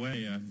 points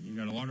away. You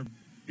got a lot of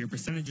your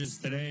percentages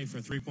today for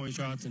 3-point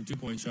shots and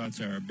 2-point shots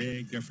are a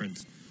big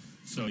difference.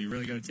 So you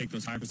really got to take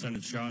those high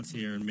percentage shots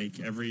here and make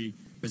every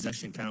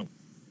possession count.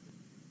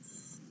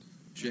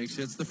 Jakes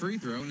hits the free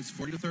throw, and it's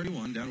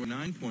 40-31, down to a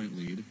 9-point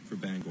lead for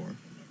Bangor.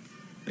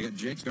 They got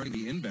Jakes guarding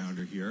the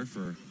inbounder here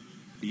for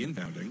the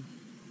inbounding.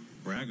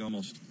 Bragg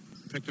almost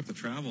picked up the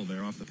travel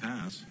there off the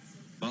pass.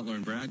 Butler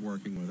and Bragg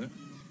working with it.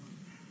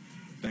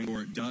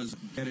 Bangor does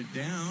get it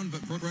down,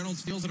 but Brooke Reynolds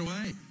steals it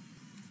away.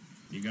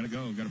 You got to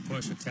go. Got to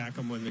push. Attack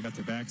them when they got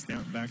their backs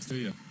to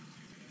you.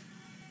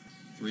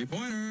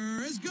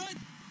 Three-pointer is good.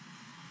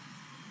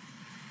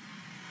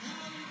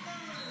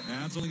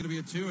 That's only going to be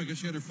a 2. I guess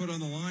she had her foot on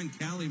the line.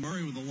 Callie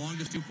Murray with the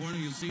longest 2-pointer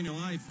you've seen in your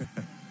life.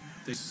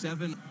 It's a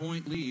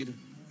 7-point lead.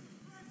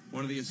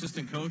 One of the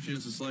assistant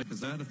coaches is like, is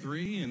that a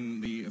 3?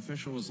 And the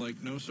official was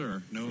like, no,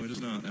 sir. No, it is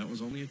not. That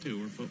was only a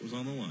 2. Her foot was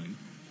on the line.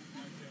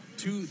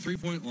 2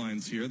 3-point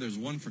lines here. There's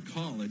one for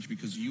college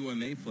because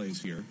UMA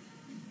plays here.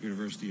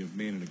 University of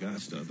Maine and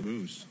Augusta, the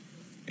Moose.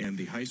 And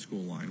the high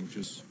school line, which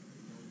is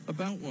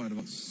about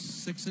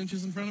 6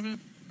 inches in front of it,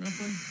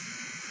 roughly?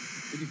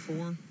 Maybe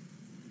 4?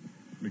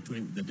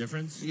 Between the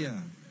difference? Yeah.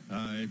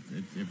 It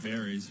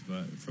varies,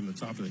 but from the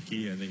top of the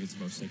key, I think it's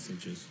about 6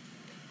 inches.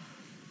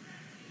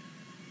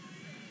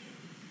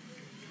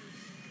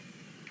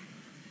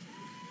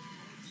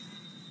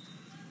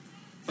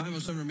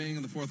 .507 remaining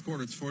in the fourth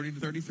quarter. It's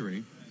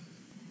 40-33.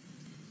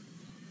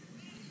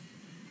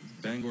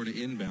 Bangor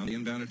to inbound. The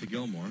inbounder to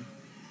Gilmore.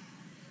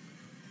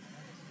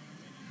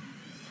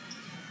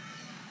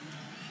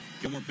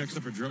 Gilmore picks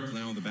up her dribble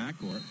now in the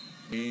backcourt.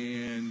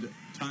 And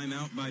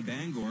timeout by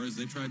Bangor as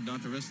they tried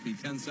not to risk the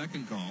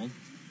 10-second call,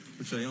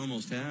 which they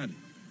almost had.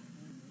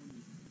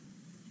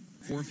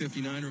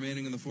 4:59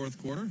 remaining in the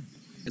fourth quarter.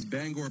 It's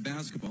Bangor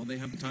basketball. They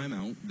have the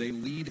timeout. They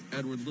lead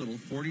Edward Little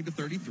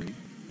 40-33.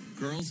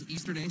 Girls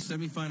Eastern A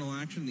semifinal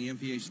action in the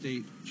MPA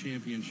State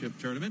Championship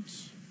Tournament.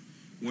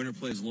 Winner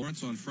plays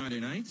Lawrence on Friday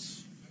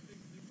nights.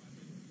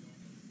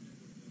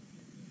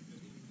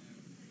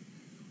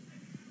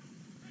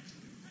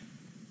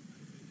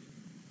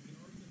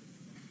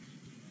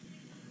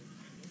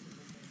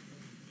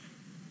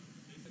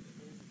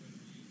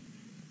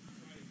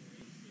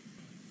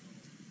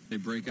 They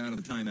break out of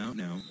the timeout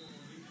now.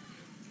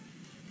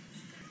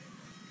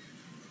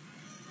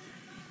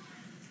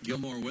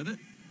 Gilmore with it.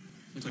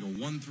 Looks like a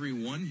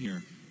 1-3-1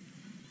 here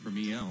from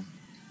EL.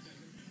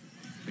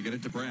 They get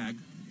it to Bragg.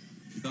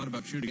 He thought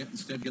about shooting it.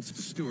 Instead gets it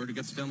to Stewart. Who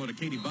gets it down low to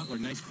Katie Butler.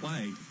 Nice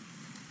play.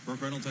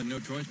 Brooke Reynolds had no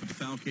choice but to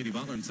foul Katie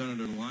Butler and send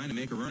her to the line and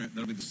make her earn it.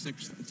 That'll be the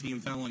 6th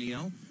team foul on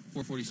EL.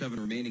 4:47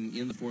 remaining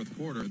in the fourth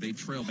quarter. They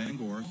trail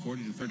Bangor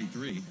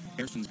 40-33.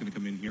 Harrison's going to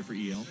come in here for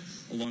EL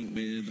along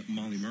with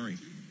Molly Murray.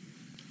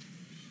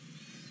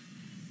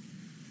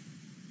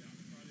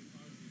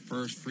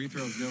 First free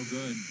throw's no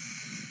good.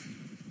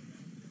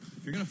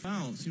 If you're going to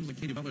foul, it seems like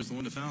Katie Butler's the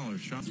one to foul. Her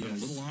shot's been a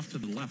little off to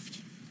the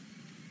left,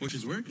 which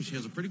is weird because she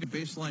has a pretty good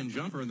baseline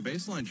jumper, and the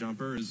baseline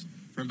jumper is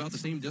from about the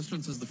same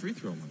distance as the free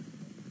throw line.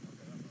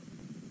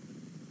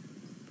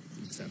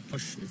 It's that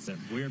push. It's that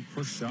weird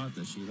push shot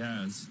that she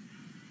has.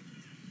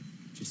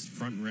 Just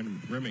front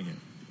rimming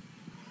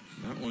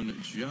it. That one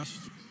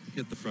just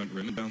hit the front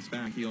rim and bounced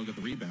back. He'll get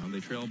the rebound. They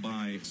trail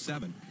by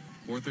 7.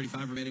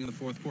 4:35 remaining in the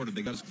fourth quarter.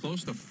 They got as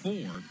close to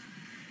 4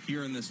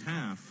 here in this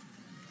half.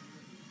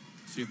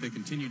 See if they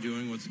continue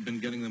doing what's been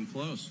getting them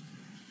close.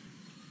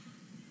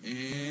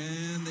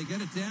 And they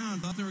get it down.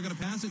 Thought they were going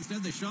to pass it.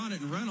 Instead, they shot it,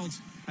 and Reynolds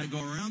had to go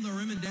around the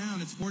rim and down.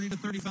 It's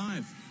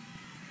 40-35.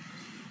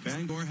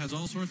 Bangor has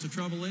all sorts of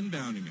trouble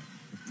inbounding it.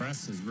 The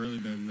press has really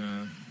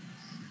been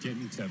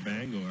getting to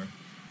Bangor.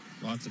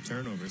 Lots of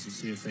turnovers. We'll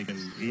see if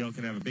EL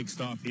can have a big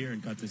stop here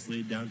and cut this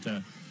lead down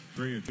to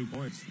 3 or 2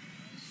 points.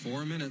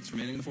 4 minutes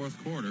remaining in the fourth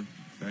quarter.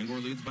 Bangor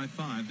leads by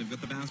 5. They've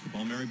got the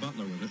basketball. Mary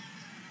Butler with it.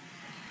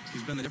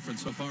 She's been the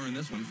difference so far in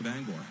this one for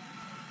Bangor.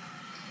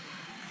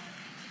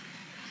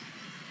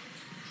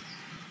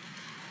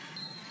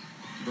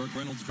 Brooke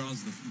Reynolds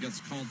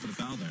gets called for the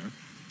foul there.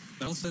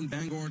 That'll send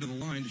Bangor to the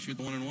line to shoot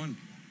the 1-on-1.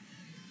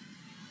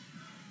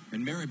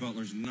 And Mary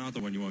Butler's not the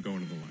one you want going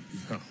to the line.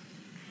 No.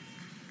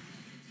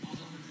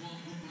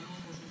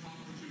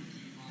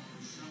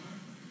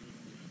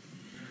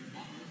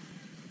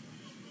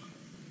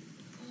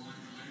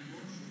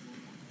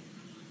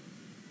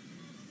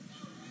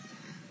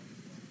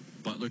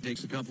 Butler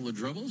takes a couple of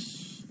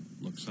dribbles,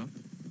 looks up.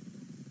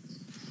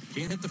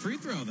 Can't hit the free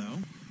throw, though.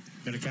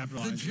 Got to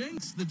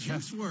capitalize. The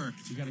jinx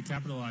worked. You got to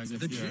capitalize.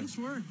 The jinx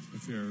worked.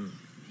 If you're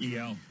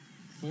EL.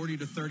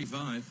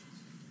 40-35.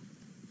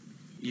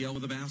 EL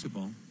with the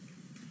basketball.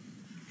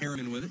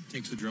 Harriman with it,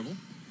 takes the dribble,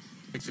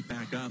 picks it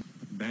back up.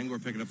 Bangor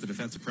picking up the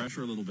defensive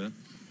pressure a little bit.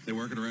 They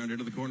work it around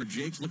into the corner.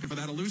 Jake's looking for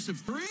that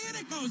elusive three, and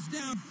it goes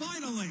down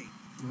finally.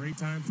 Great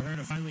time for her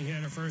to finally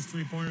hit her first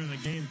three-pointer of the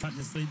game, cutting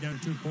this lead down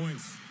to 2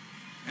 points.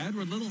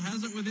 Edward Little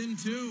has it within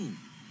 2.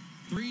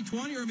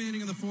 3:20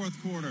 remaining in the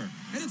fourth quarter,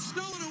 and it's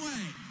stolen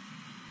away.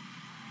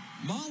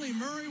 Molly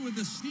Murray with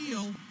the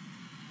steal.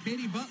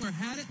 Katie Butler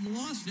had it and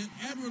lost it.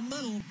 Edward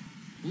Little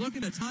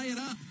looking to tie it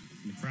up.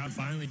 The crowd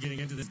finally getting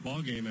into this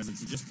ball game as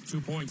it's just 2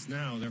 points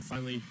now. They're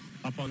finally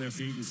up on their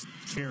feet and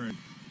cheering.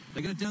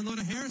 They get it down low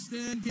to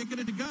Harrison, kicking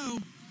it to go.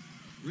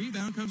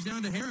 Rebound comes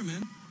down to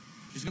Harriman.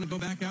 She's going to go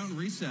back out and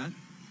reset.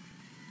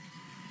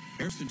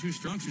 Harrison too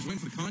strong. She's waiting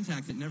for the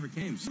contact that never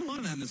came. Seen a lot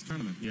of that in this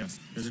tournament. Yes.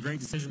 There's a great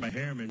decision by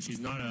Harriman. She's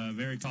not a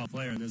very tall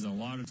player, and there's a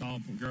lot of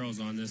tall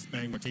girls on this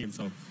Bangor team,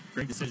 so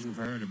great decision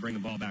for her to bring the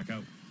ball back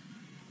out.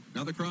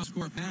 Another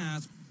cross-court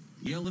pass.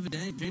 Yale living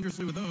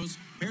dangerously with those.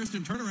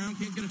 Harrison turnaround,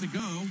 can't get it to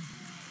go.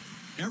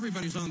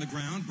 Everybody's on the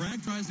ground.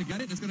 Bragg tries to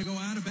get it. It's going to go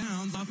out of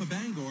bounds off of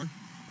Bangor.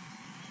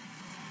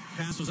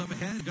 Pass was up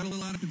ahead. Got a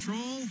little out of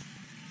control.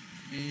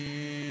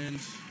 And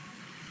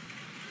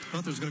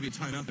thought there was going to be a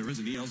timeout. There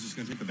isn't. Yale's just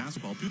going to take the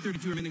basketball.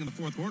 2:32 remaining in the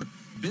fourth quarter.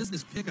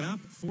 Business picking up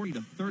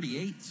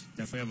 40-38.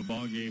 Definitely have a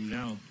ball game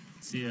now.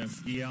 See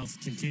if EL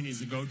continues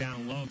to go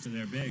down low to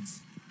their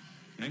bigs.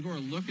 Bangor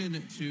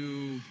looking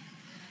to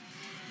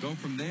go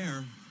from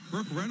there.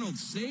 Brooke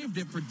Reynolds saved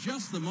it for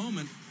just the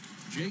moment.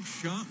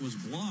 Jake's shot was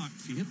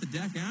blocked. She hit the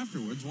deck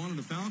afterwards, wanted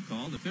a foul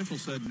call. The official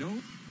said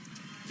no.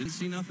 Didn't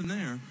see nothing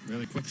there.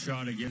 Really quick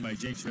shot again by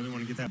Jake. She really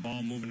want to get that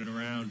ball moving it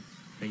around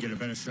and get a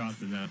better shot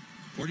than that.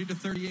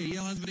 40-38.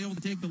 Yale hasn't been able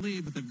to take the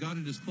lead, but they've got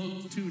it as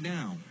close to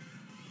now.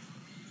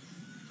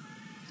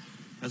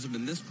 Hasn't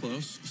been this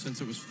close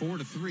since it was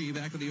 4-3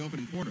 back in the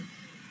opening quarter.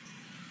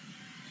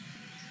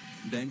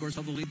 Bangor's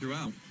held the lead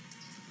throughout.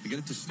 They get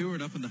it to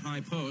Stewart up in the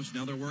high post.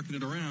 Now they're working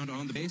it around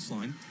on the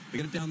baseline. They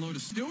get it down low to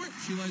Stewart.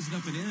 She lays it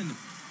up and in.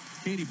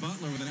 Katie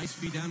Butler with a nice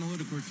feed down low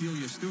to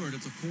Cordelia Stewart.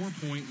 It's a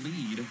 4-point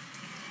lead.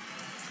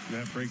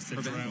 That breaks the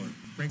drought.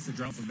 Breaks the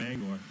drought for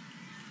Bangor.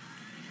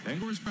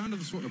 Bangor is prone to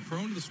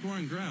the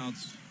scoring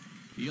droughts.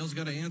 Yale's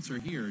got to answer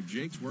here.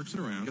 Jakes works it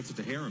around. Gets it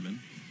to Harriman.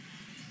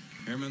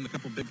 Harriman, the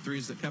couple big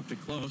threes that kept it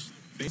close.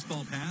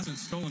 Baseball pass and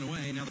stolen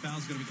away. Now the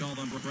foul's going to be called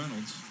on Brooke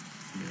Reynolds.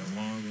 A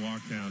long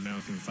walk down now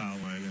to the foul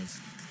line as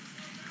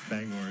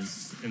Bangor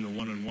is in the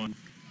one-on-one.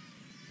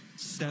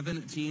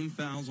 17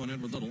 fouls on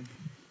Edward Little.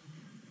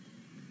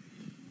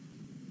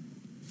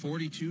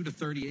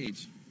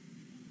 42-38.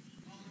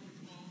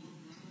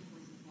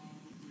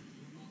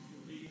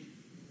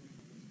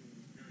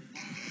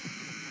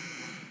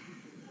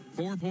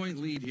 Four-point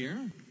lead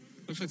here.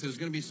 Looks like there's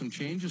going to be some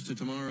changes to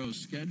tomorrow's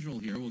schedule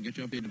here. We'll get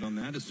you updated on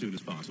that as soon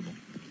as possible.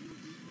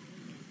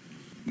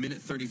 Minute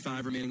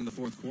 35 remaining in the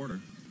fourth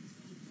quarter.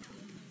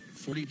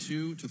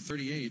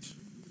 42-38.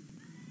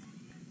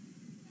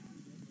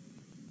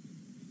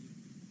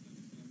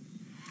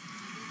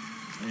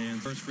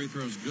 And first free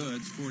throw is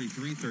good. It's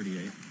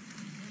 43-38.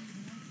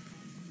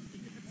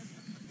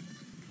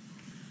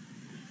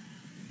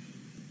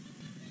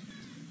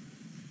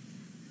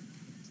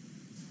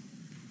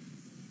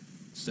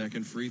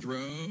 Second free throw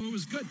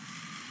is good.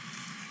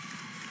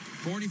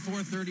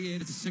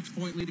 44-38. It's a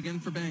 6-point lead again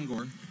for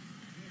Bangor.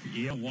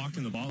 Yale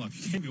walking the ball up.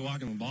 You can't be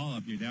walking the ball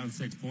up. You're down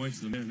 6 points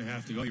with a minute and a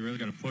half to go. You really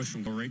got to push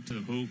and go right to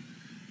the hoop.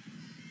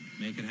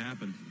 Make it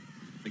happen.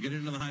 They get it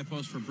into the high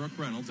post for Brooke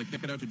Reynolds. They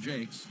kick it out to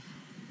Jakes.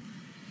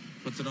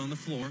 Puts it on the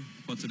floor.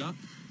 Puts it up.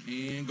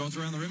 And goes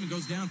around the rim and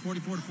goes down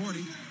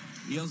 44-40.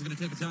 Yale's going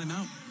to take a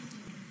timeout.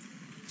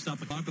 Stop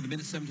the clock with a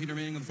minute 17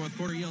 remaining in the fourth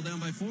quarter. Yale down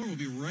by 4. We'll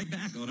be right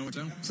back.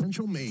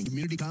 Central Maine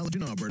Community College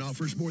in Auburn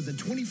offers more than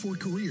 24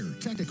 career,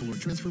 technical, or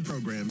transfer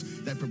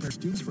programs that prepare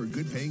students for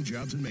good-paying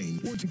jobs in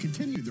Maine or to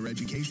continue their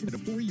education at a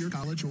 4-year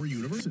college or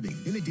university.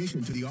 In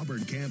addition to the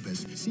Auburn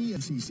campus,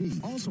 CMCC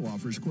also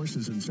offers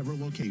courses in several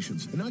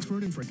locations in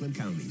Oxford and Franklin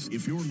counties.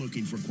 If you're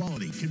looking for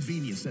quality,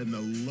 convenience, and the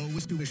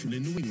lowest tuition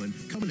in New England,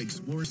 come and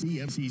explore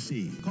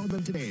CMCC. Call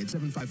them today at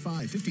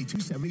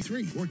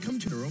 755-5273 or come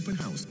to their open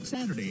house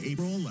Saturday,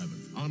 April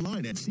 11th.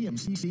 Online at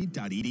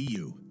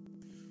cmcc.edu.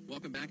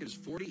 Welcome back. It is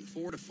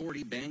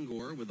 44-40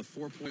 Bangor with a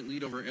 4-point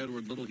lead over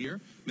Edward Little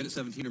here. Minute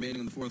 17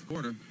 remaining in the fourth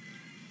quarter.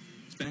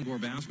 It's Bangor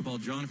basketball.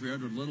 John, for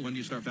Edward Little, when do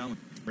you start fouling?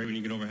 Right when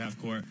you get over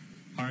half court.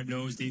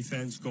 Hard-nosed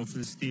defense, go for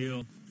the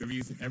steal.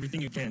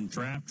 Everything you can.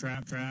 Trap.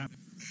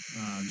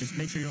 Just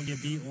make sure you don't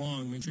get beat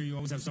long. Make sure you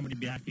always have somebody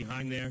back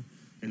behind there.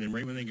 And then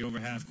right when they get over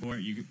half court,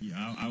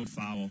 I would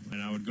foul.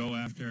 And I would go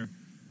after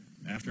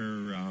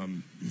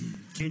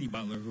Katie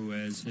Butler, who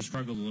has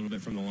struggled a little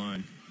bit from the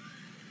line.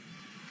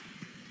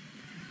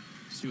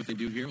 See what they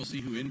do here. We'll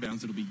see who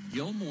inbounds. It'll be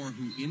Gilmore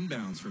who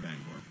inbounds for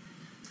Bangor.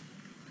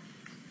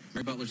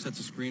 Mary Butler sets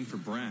a screen for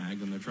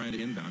Bragg, and they're trying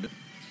to inbound it.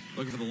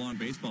 Looking for the long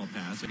baseball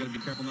pass. I got to be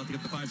careful not to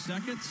get the 5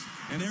 seconds.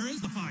 And there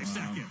is the 5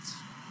 seconds.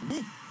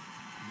 Woo.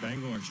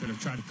 Bangor should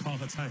have tried to call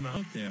a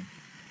timeout there.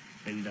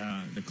 And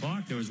the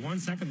clock, there was 1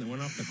 second that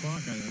went off the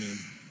clock. I mean,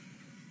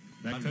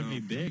 that could be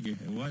big.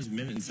 It was 1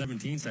 minute and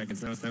 17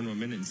 seconds. Now it's down to 1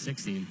 minute and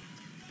 16.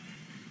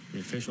 The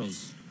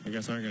officials, I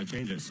guess, aren't going to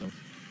change it, so.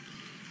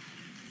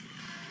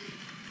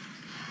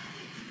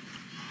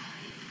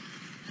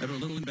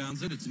 Edward Little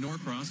inbounds it. It's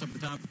Norcross up the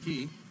top of the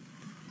key.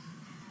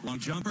 Long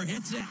jumper,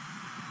 hits it.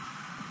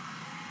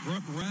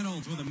 Brooke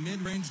Reynolds with a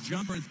mid-range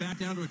jumper. It's back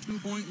down to a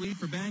 2-point lead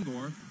for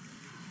Bangor.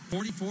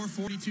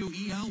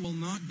 44-42. EL will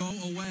not go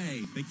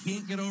away. They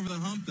can't get over the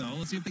hump, though.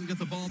 Let's see if they can get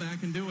the ball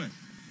back and do it.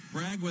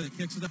 Bragg with it,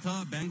 kicks at the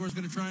top. Bangor's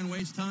going to try and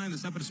waste time.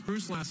 This happened to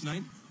Spruce last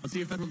night. Let's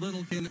see if Edward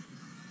Little can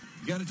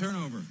get a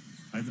turnover.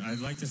 I'd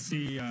like to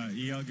see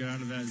EL get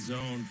out of that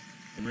zone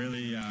and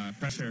really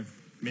pressure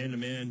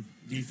man-to-man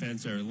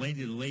defense or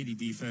lady-to-lady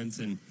defense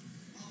and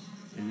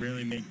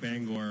really make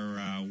Bangor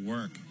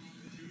work.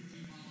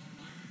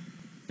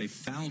 They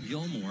foul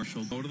Gilmore.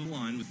 She'll go to the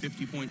line with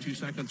 50.2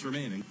 seconds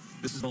remaining.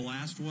 This is the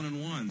last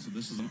 1-and-1, so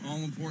this is an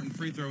all-important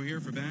free throw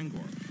here for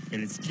Bangor.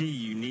 And it's key.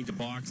 You need to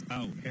box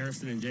out.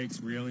 Harrison and Jakes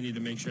really need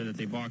to make sure that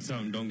they box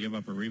out and don't give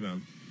up a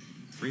rebound.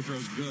 Free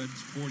throw's good.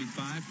 It's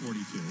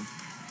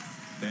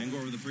 45-42.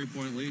 Bangor with a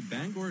 3-point lead.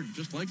 Bangor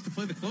just likes to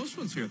play the close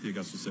ones here at the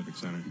Augusta Civic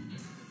Center.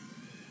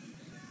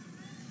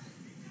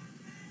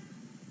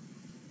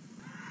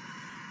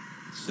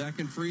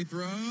 Second free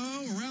throw,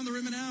 around the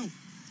rim and out.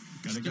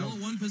 Still a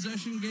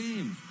one-possession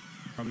game.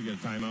 Probably get a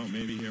timeout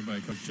maybe here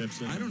by Coach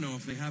Chipson. I don't know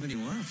if they have any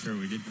left. Sure,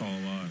 we did call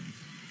a lot.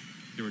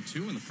 There were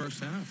 2 in the first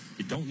half.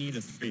 You don't need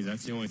a 3,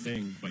 that's the only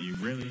thing. But you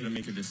really need to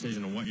make a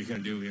decision on what you're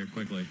going to do here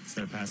quickly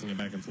instead of passing it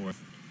back and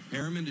forth.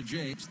 Harriman to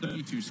Jakes,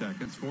 32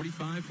 seconds,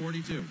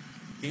 45-42.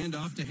 Hand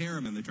off to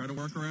Harriman. They try to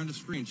work around a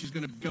screen. She's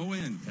going to go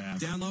in. Pass.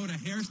 Down low to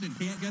Hairston.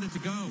 Can't get it to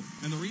go.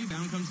 And the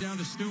rebound comes down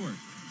to Stewart.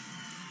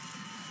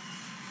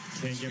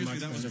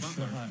 That was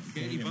Butler.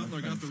 Katie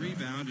Butler got the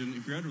rebound, and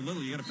if you're Edward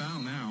Little, you got a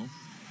foul now.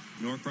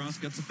 Norcross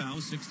gets a foul,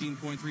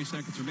 16.3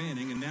 seconds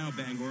remaining, and now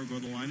Bangor go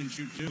to the line and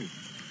shoot 2.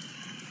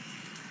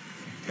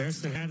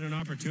 Hairston had an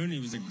opportunity.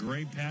 It was a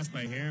great pass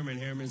by Harriman.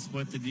 Harriman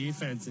split the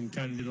defense and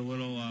kind of did a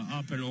little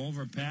up and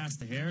over pass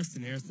to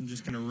Hairston. Hairston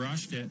just kind of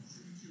rushed it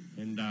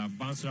and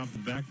bounced it off the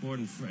backboard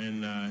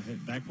and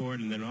hit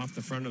backboard and then off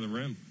the front of the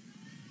rim.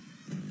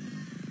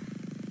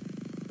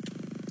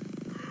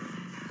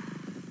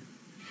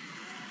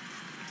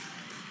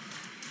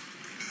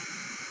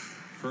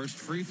 First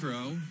free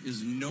throw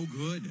is no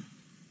good.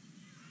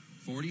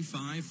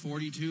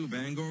 45-42.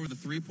 Bangor with a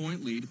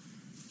 3-point lead.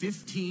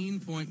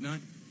 15.9.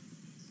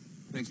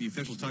 Thanks to the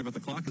officials talking about the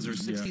clock because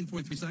there's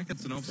 16.3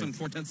 seconds, and all of a sudden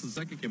 4/10 of the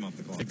second came off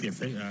the clock. I think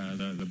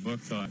the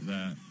book thought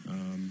that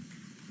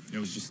it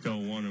was just still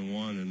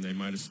 1-and-1, and they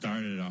might have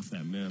started it off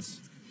that miss.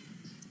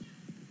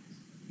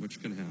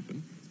 Which can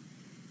happen.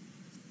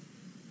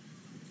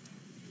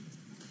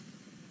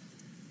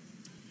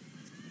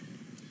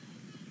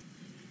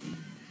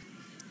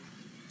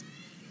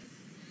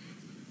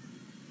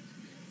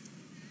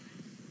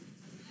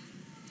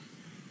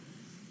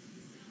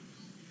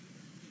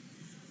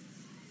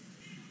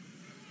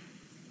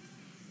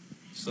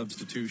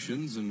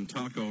 Substitutions and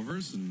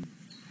talkovers and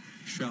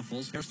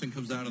shuffles. Hairston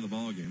comes out of the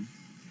ball game.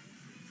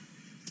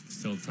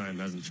 Still time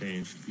hasn't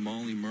changed.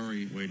 Molly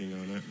Murray waiting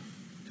on it.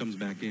 Comes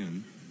back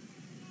in.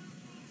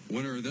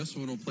 Winner of this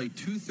one will play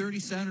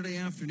 2:30 Saturday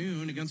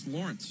afternoon against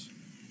Lawrence.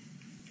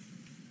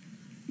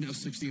 Now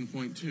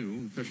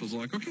 16.2. Officials are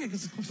like, okay, I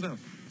guess it's close enough.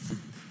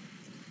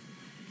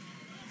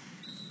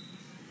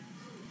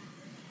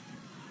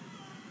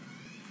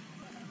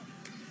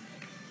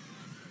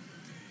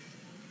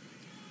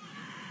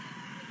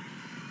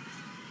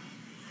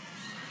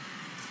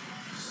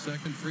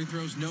 Second free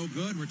throw's no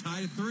good. We're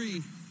tied at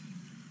 3.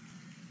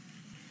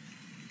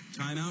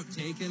 Timeout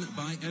taken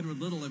by Edward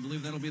Little. I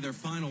believe that'll be their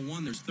final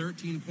one. There's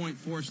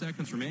 13.4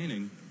 seconds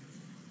remaining.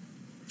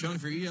 John,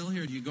 for EL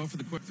here, do you go for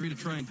the quick 3 to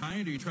try and tie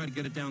it, or do you try to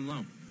get it down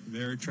low?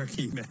 Very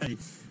tricky, Matty.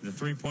 The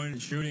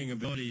 3-point shooting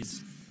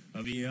abilities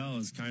of EL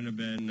has kind of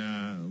been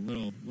a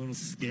little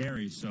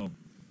scary. So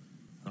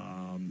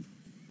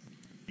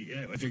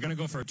if you're going to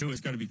go for a 2,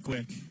 it's got to be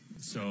quick.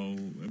 So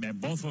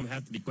both of them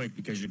have to be quick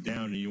because you're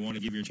down and you want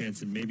to give your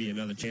chance and maybe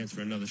another chance for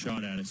another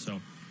shot at it.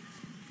 So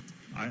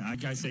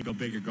I say go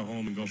big or go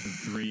home and go for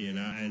 3.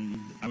 And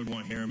I would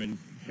want Harriman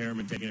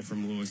taking it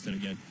from Lewiston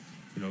again.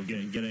 You know,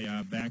 get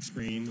a back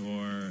screen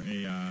or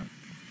a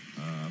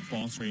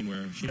ball screen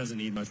where she doesn't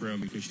need much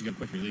room because she's got a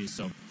quick release.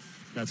 So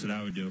that's what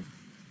I would do.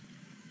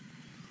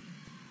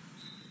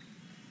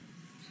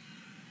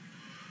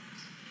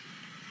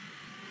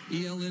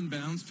 EL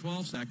inbounds,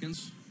 12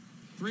 seconds.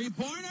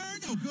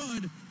 Three-pointer, no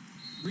good.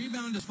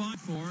 Rebound is fought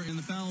for, and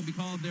the foul will be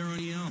called there on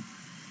EL.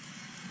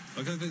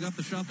 Looked like they got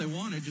the shot they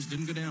wanted, just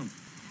didn't go down.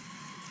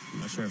 I'm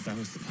not sure if that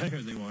was the player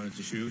they wanted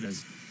to shoot,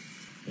 as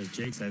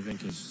Jake's, I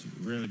think, has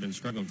really been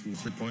struggling from the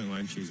three-point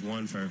line. She's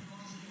 1 for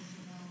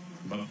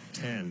about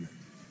 10.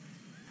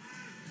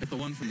 Hit the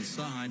one from the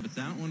side, but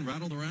that one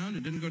rattled around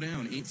and didn't go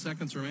down. 8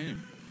 seconds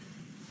remaining.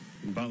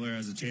 And Butler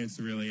has a chance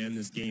to really end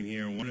this game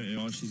here.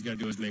 All she's got to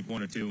do is make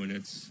 1 or 2, and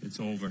it's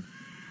over.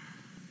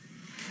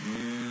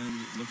 And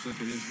looks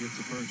like it is. She hits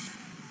the first.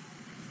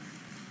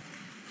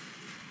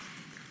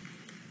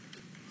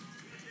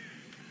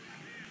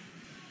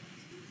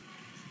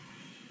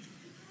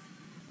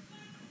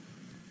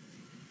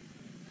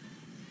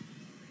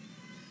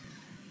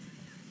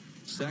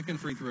 Second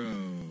free throw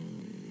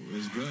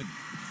is good.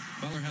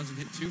 Butler hasn't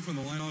hit 2 from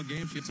the line all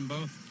game. She hits them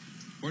both.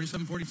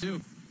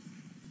 47-42.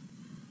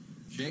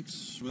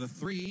 Jakes with a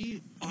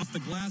 3. Off the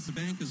glass, the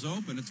bank is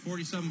open. It's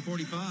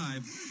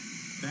 47-45.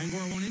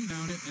 Bangor won't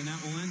inbound it, and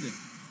that will end it.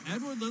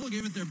 Edward Little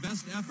gave it their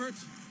best effort.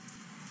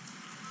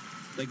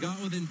 They got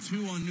within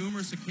 2 on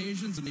numerous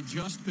occasions, and they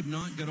just could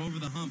not get over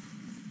the hump.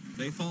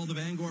 They fall to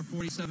Bangor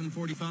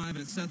 47-45, and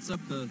it sets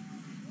up the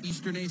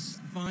Eastern Ace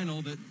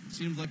final that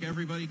seems like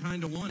everybody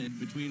kind of wanted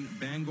between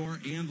Bangor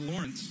and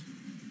Lawrence.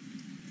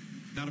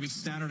 That'll be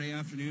Saturday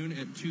afternoon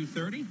at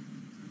 2:30.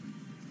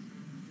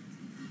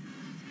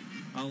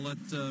 I'll let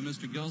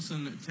Mr.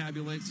 Gilson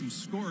tabulate some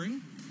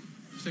scoring.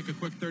 Let's take a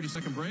quick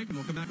 30-second break, and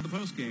we'll come back to the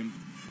postgame.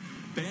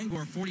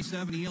 Bangor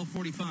 47, EL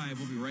 45.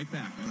 We'll be right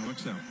back on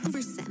woxo. Over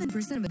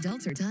 7% of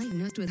adults are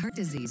diagnosed with heart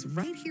disease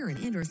right here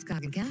in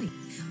Androscoggin County.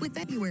 With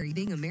February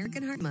being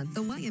American Heart Month,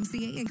 the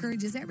YMCA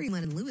encourages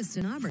everyone in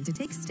Lewiston, Auburn to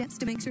take steps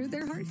to make sure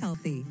their heart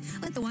healthy.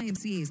 Let the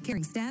YMCA's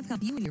caring staff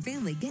help you and your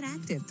family get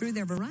active through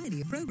their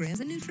variety of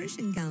programs and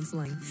nutrition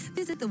counseling.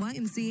 Visit the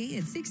YMCA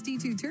at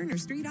 62 Turner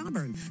Street,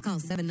 Auburn. Call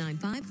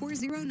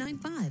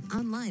 795-4095.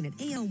 Online at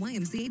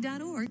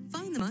alymca.org.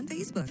 Find them on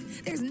Facebook.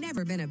 There's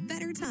never been a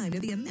better time to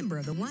be a member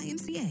of the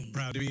YMCA.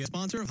 Proud to be a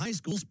sponsor of high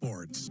school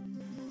sports.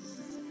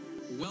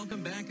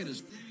 Welcome back. It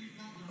is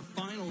a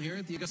final here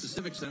at the Augusta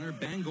Civic Center.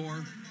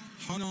 Bangor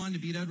hung on to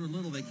beat Edward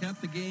Little. They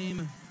kept the game.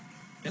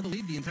 They had the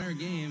lead the entire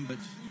game, but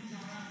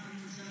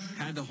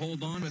had to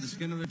hold on by the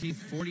skin of their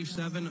teeth.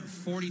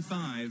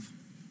 47-45.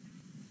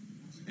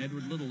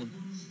 Edward Little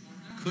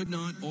could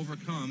not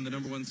overcome the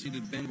number 1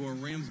 seeded Bangor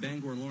Rams.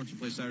 Bangor and Lawrence will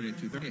play Saturday at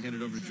 2:30. I hand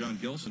it over to Jon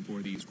Gilson for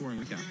the scoring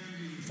recap.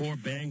 For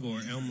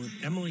Bangor,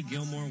 Emily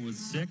Gilmore with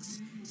 6.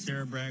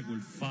 Sarah Bragg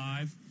with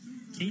 5,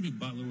 Katie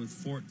Butler with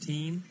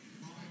 14,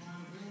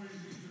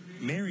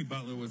 Mary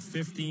Butler with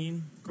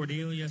 15,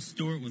 Cordelia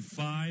Stewart with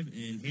 5,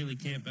 and Haley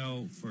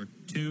Campbell for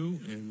 2,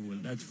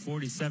 and that's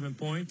 47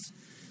 points.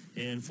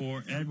 And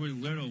for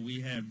Edward Little,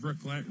 we had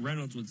Brooke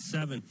Reynolds with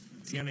 7,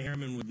 Tiana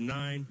Harriman with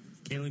 9,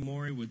 Kaylee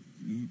Morey with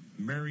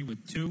Mary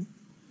with 2,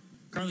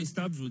 Carly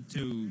Stubbs with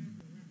 2,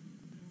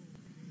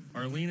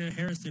 Arlena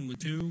Harrison with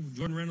 2,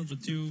 Jordan Reynolds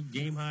with 2,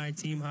 game high,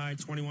 team high,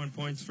 21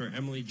 points for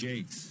Emily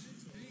Jakes.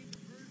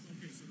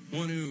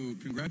 Want to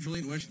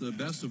congratulate and wish the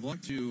best of luck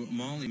to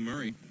Molly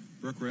Murray,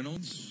 Brooke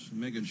Reynolds,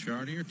 Megan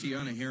Chartier,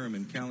 Tiana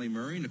Harriman, Callie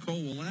Murray,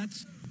 Nicole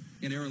Willett,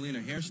 and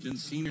Arlena Hairston,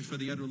 seniors for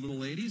the Edward Little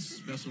ladies.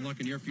 Best of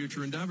luck in your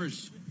future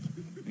endeavors.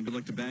 And good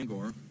luck to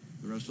Bangor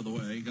the rest of the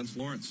way against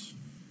Lawrence.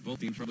 Both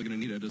teams probably going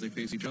to need it as they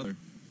face each other.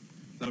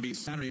 That'll be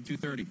Saturday at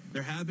 2:30.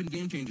 There have been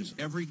game changes.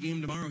 Every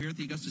game tomorrow here at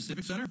the Augusta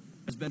Civic Center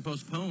has been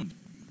postponed.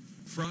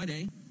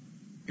 Friday,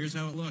 here's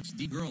how it looks.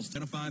 D Girls,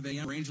 10:05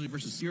 a.m. Rangeley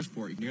versus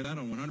Searsport. You can hear that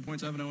on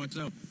 100.7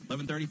 OXO.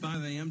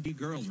 11:35 a.m. D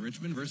Girls,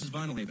 Richmond versus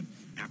Vinyl Haven.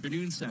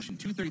 Afternoon session,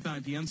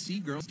 2:35 p.m. C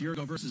Girls,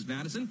 Dirigo versus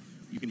Madison.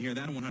 You can hear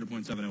that on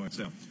 100.7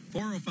 OXO.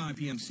 4:05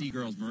 p.m. C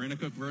Girls,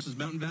 Marinacook versus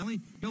Mountain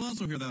Valley. You'll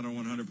also hear that on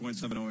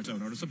 100.7 OXO.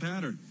 Notice a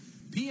pattern.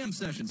 PM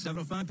session,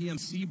 7:05 p.m.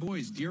 C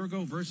Boys,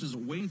 Dirigo versus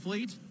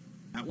Waynfleet.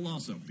 That will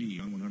also be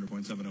on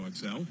 100.7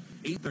 OXO.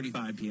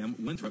 8:35 p.m.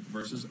 Winthrop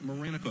versus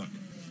Marinacook.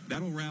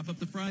 That'll wrap up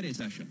the Friday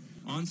session.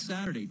 On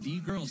Saturday, D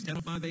Girls,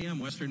 10:05 a.m.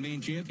 Western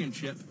Maine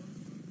Championship.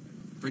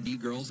 For D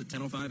Girls at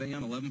 10:05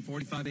 a.m.,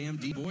 11:45 a.m.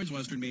 D Boys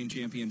Western Maine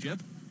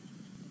Championship.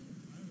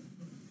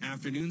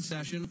 Afternoon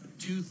session,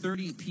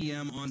 2:30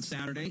 p.m. on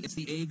Saturday. It's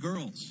the A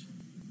Girls.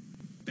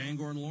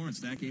 Bangor and Lawrence.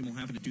 That game will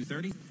happen at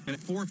 2:30. And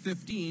at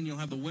 4:15, you'll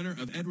have the winner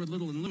of Edward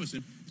Little and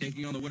Lewiston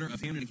taking on the winner of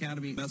Hamden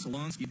Academy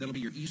Messalonsky. That'll be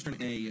your Eastern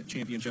A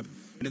Championship.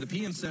 And in the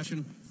PM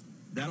session,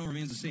 that all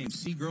remains the same.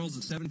 C Girls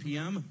at 7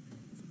 p.m.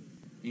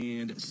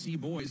 and C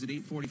Boys at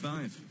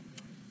 8:45.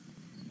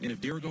 And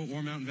if Dirigo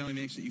or Mountain Valley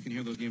makes it, you can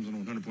hear those games on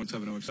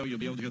 100.7 OXO. You'll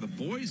be able to hear the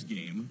boys'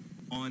 game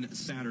on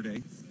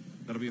Saturday.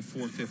 That'll be a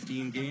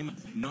 4:15 game.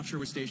 Not sure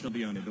which station it'll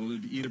be on. It'll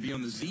either be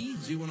on the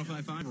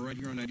Z1055, or right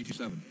here on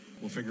 92.7.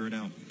 We'll figure it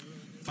out.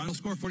 Final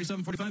score,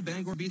 47-45.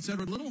 Bangor beats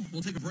Edward Little.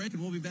 We'll take a break,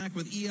 and we'll be back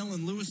with EL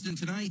and Lewiston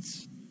tonight.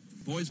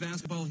 Boys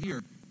basketball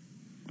here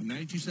on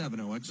 92.7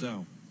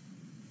 OXO.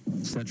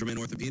 Central Maine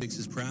Orthopedics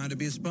is proud to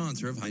be a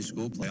sponsor of high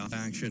school playoff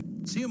action.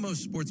 CMO's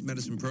sports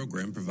medicine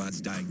program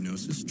provides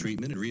diagnosis,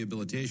 treatment, and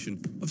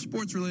rehabilitation of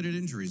sports-related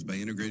injuries by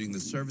integrating the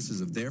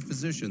services of their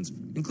physicians,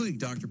 including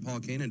Dr. Paul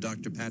Kane and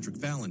Dr. Patrick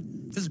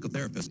Fallon, physical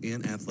therapists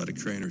and athletic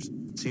trainers.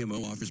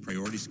 CMO offers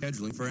priority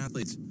scheduling for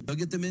athletes. They'll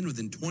get them in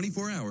within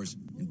 24 hours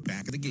and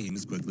back of the game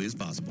as quickly as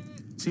possible.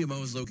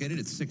 CMO is located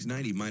at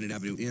 690 Minot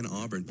Avenue in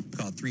Auburn.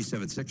 Call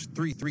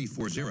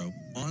 376-3340,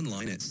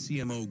 online at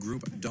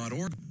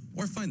cmogroup.org,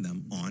 or find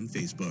them on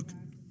Facebook.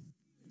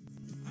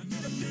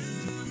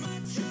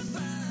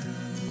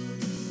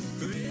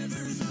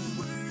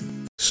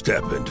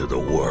 Step into the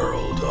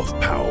world of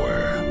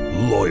power,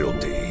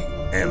 loyalty,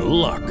 and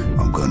luck.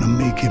 I'm gonna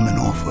make him an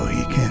offer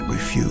he can't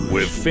refuse.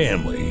 With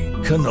family,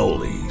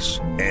 cannolis,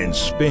 and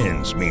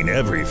spins mean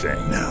everything.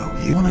 Now,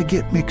 you wanna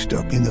get mixed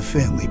up in the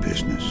family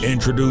business.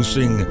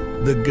 Introducing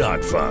The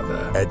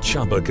Godfather at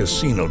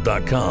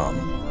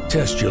ChumbaCasino.com.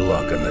 Test your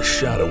luck in the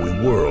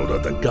shadowy world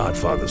of The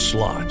Godfather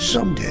slot.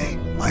 Someday,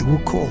 I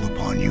will call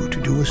upon you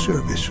to do a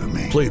service for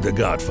me. Play The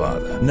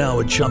Godfather, now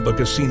at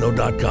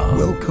ChumbaCasino.com.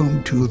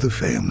 Welcome to the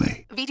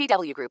family.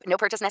 VGW Group. No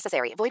purchase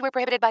necessary. Void where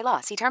prohibited by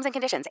law. See terms and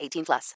conditions. 18+.